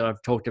sovereignty that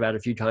I've talked about a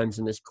few times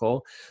in this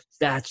call,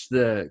 that's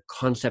the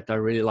concept I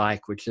really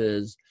like, which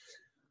is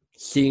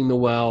seeing the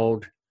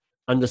world,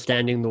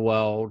 understanding the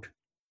world,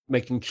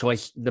 making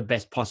the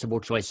best possible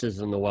choices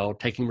in the world,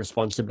 taking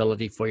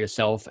responsibility for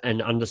yourself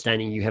and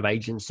understanding you have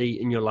agency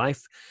in your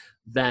life.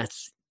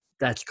 That's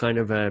kind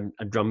of a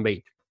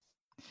drumbeat.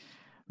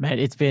 Mate,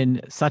 it's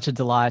been such a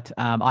delight.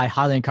 I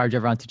highly encourage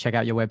everyone to check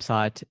out your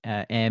website,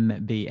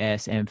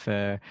 MBS, M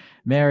for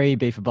Mary,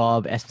 B for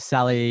Bob, S for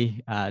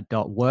Sally,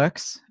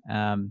 .works.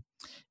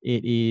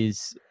 It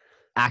is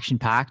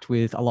action-packed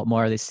with a lot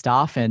more of this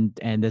stuff, and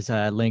there's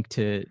a link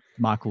to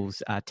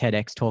Michael's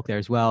TEDx talk there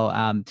as well.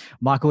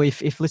 Michael,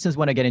 if listeners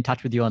want to get in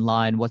touch with you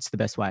online, what's the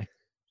best way?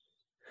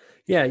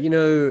 Yeah,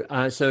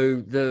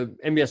 so the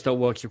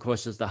mbs.works, of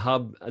course, is the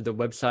hub, the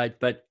website,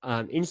 but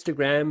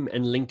Instagram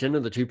and LinkedIn are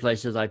the two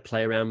places I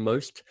play around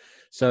most.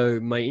 So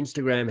my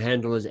Instagram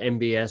handle is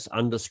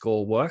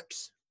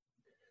mbs_works.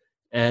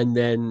 And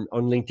then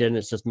on LinkedIn,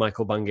 it's just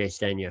Michael Bungay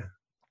Stanier.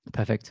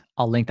 Perfect.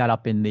 I'll link that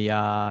up in the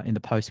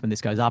post when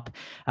this goes up.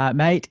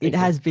 Mate, it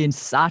has been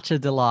such a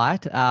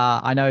delight.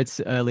 I know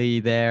it's early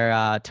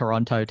there,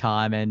 Toronto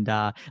time, and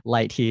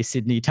late here,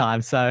 Sydney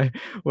time. So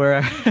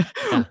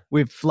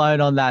we've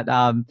flown on that.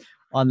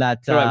 All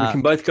right, we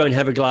can both go and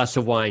have a glass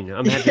of wine.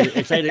 I'm happy.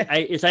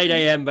 It's 8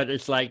 a.m., but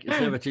it's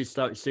never too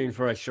soon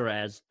for a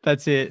Shiraz.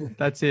 That's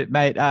it,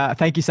 mate.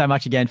 Thank you so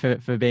much again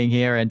for being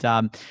here. And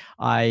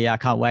I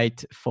can't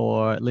wait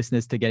for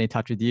listeners to get in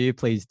touch with you.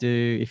 Please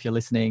do, if you're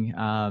listening.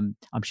 I'm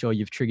sure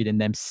you've triggered in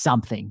them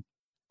something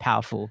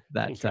powerful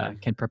that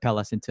can propel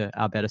us into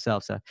our better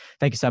selves. So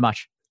thank you so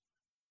much.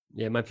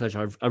 Yeah, my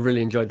pleasure. I've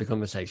really enjoyed the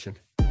conversation.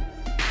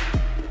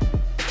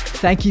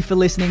 Thank you for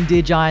listening,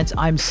 dear Giants.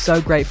 I'm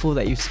so grateful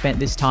that you've spent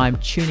this time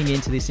tuning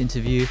into this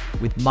interview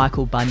with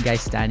Michael Bungay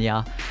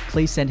Stanier.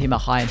 Please send him a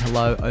hi and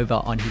hello over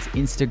on his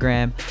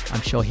Instagram.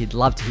 I'm sure he'd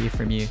love to hear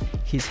from you.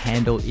 His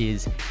handle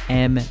is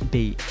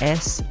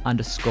mbs_works.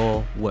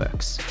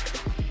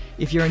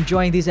 If you're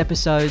enjoying these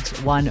episodes,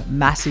 one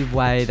massive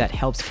way that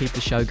helps keep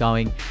the show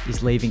going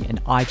is leaving an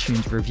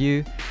iTunes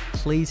review.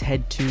 Please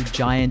head to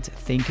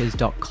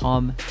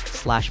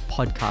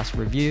giantthinkers.com/podcast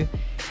review.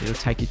 It'll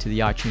take you to the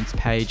iTunes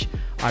page.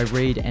 I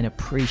read and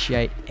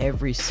appreciate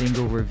every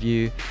single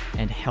review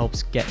and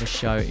helps get the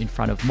show in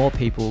front of more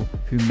people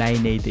who may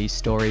need these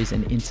stories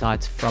and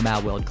insights from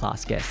our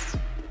world-class guests.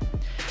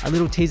 A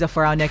little teaser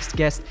for our next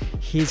guest.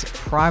 His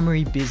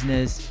primary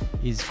business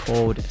is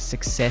called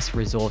Success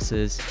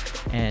Resources,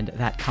 and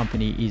that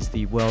company is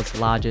the world's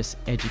largest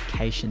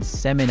education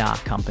seminar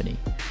company.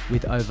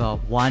 With over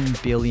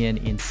 $1 billion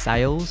in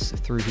sales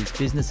through his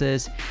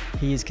businesses,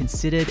 he is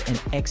considered an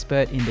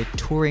expert in the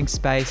touring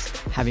space,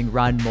 having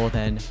run more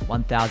than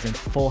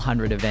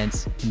 1,400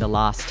 events in the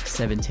last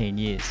 17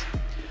 years.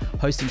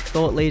 Hosting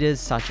thought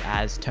leaders such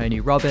as Tony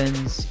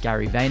Robbins,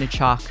 Gary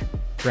Vaynerchuk,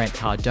 Grant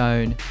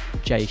Cardone,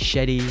 Jay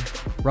Shetty,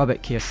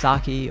 Robert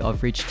Kiyosaki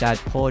of Rich Dad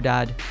Poor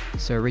Dad,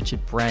 Sir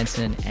Richard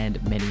Branson,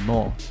 and many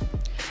more.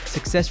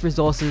 Success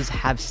Resources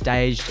have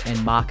staged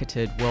and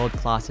marketed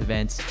world-class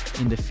events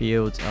in the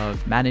fields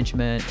of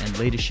management and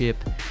leadership,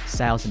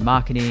 sales and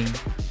marketing,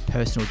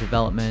 personal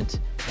development,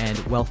 and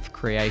wealth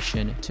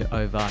creation to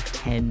over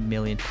 10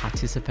 million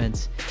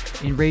participants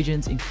in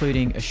regions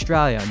including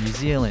Australia, New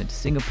Zealand,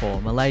 Singapore,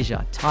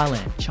 Malaysia,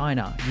 Thailand,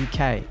 China,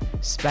 UK,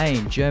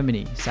 Spain,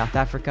 Germany, South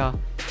Africa,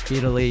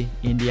 Italy,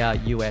 India,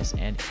 US,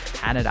 and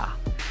Canada.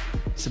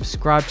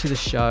 Subscribe to the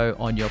show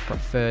on your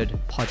preferred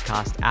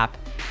podcast app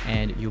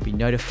and you'll be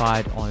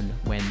notified on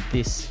when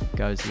this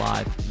goes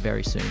live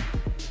very soon.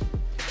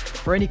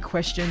 For any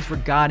questions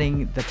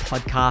regarding the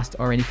podcast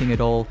or anything at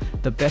all,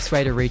 the best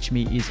way to reach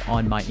me is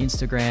on my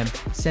Instagram.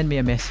 Send me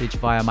a message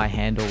via my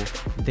handle,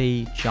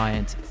 The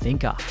Giant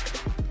Thinker.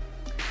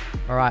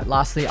 All right,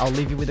 lastly, I'll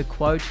leave you with a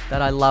quote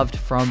that I loved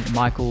from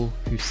Michael,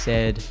 who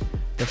said,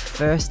 "The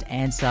first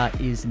answer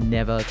is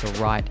never the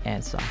right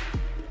answer.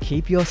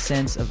 Keep your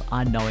sense of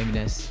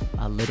unknowingness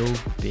a little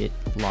bit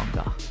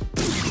longer."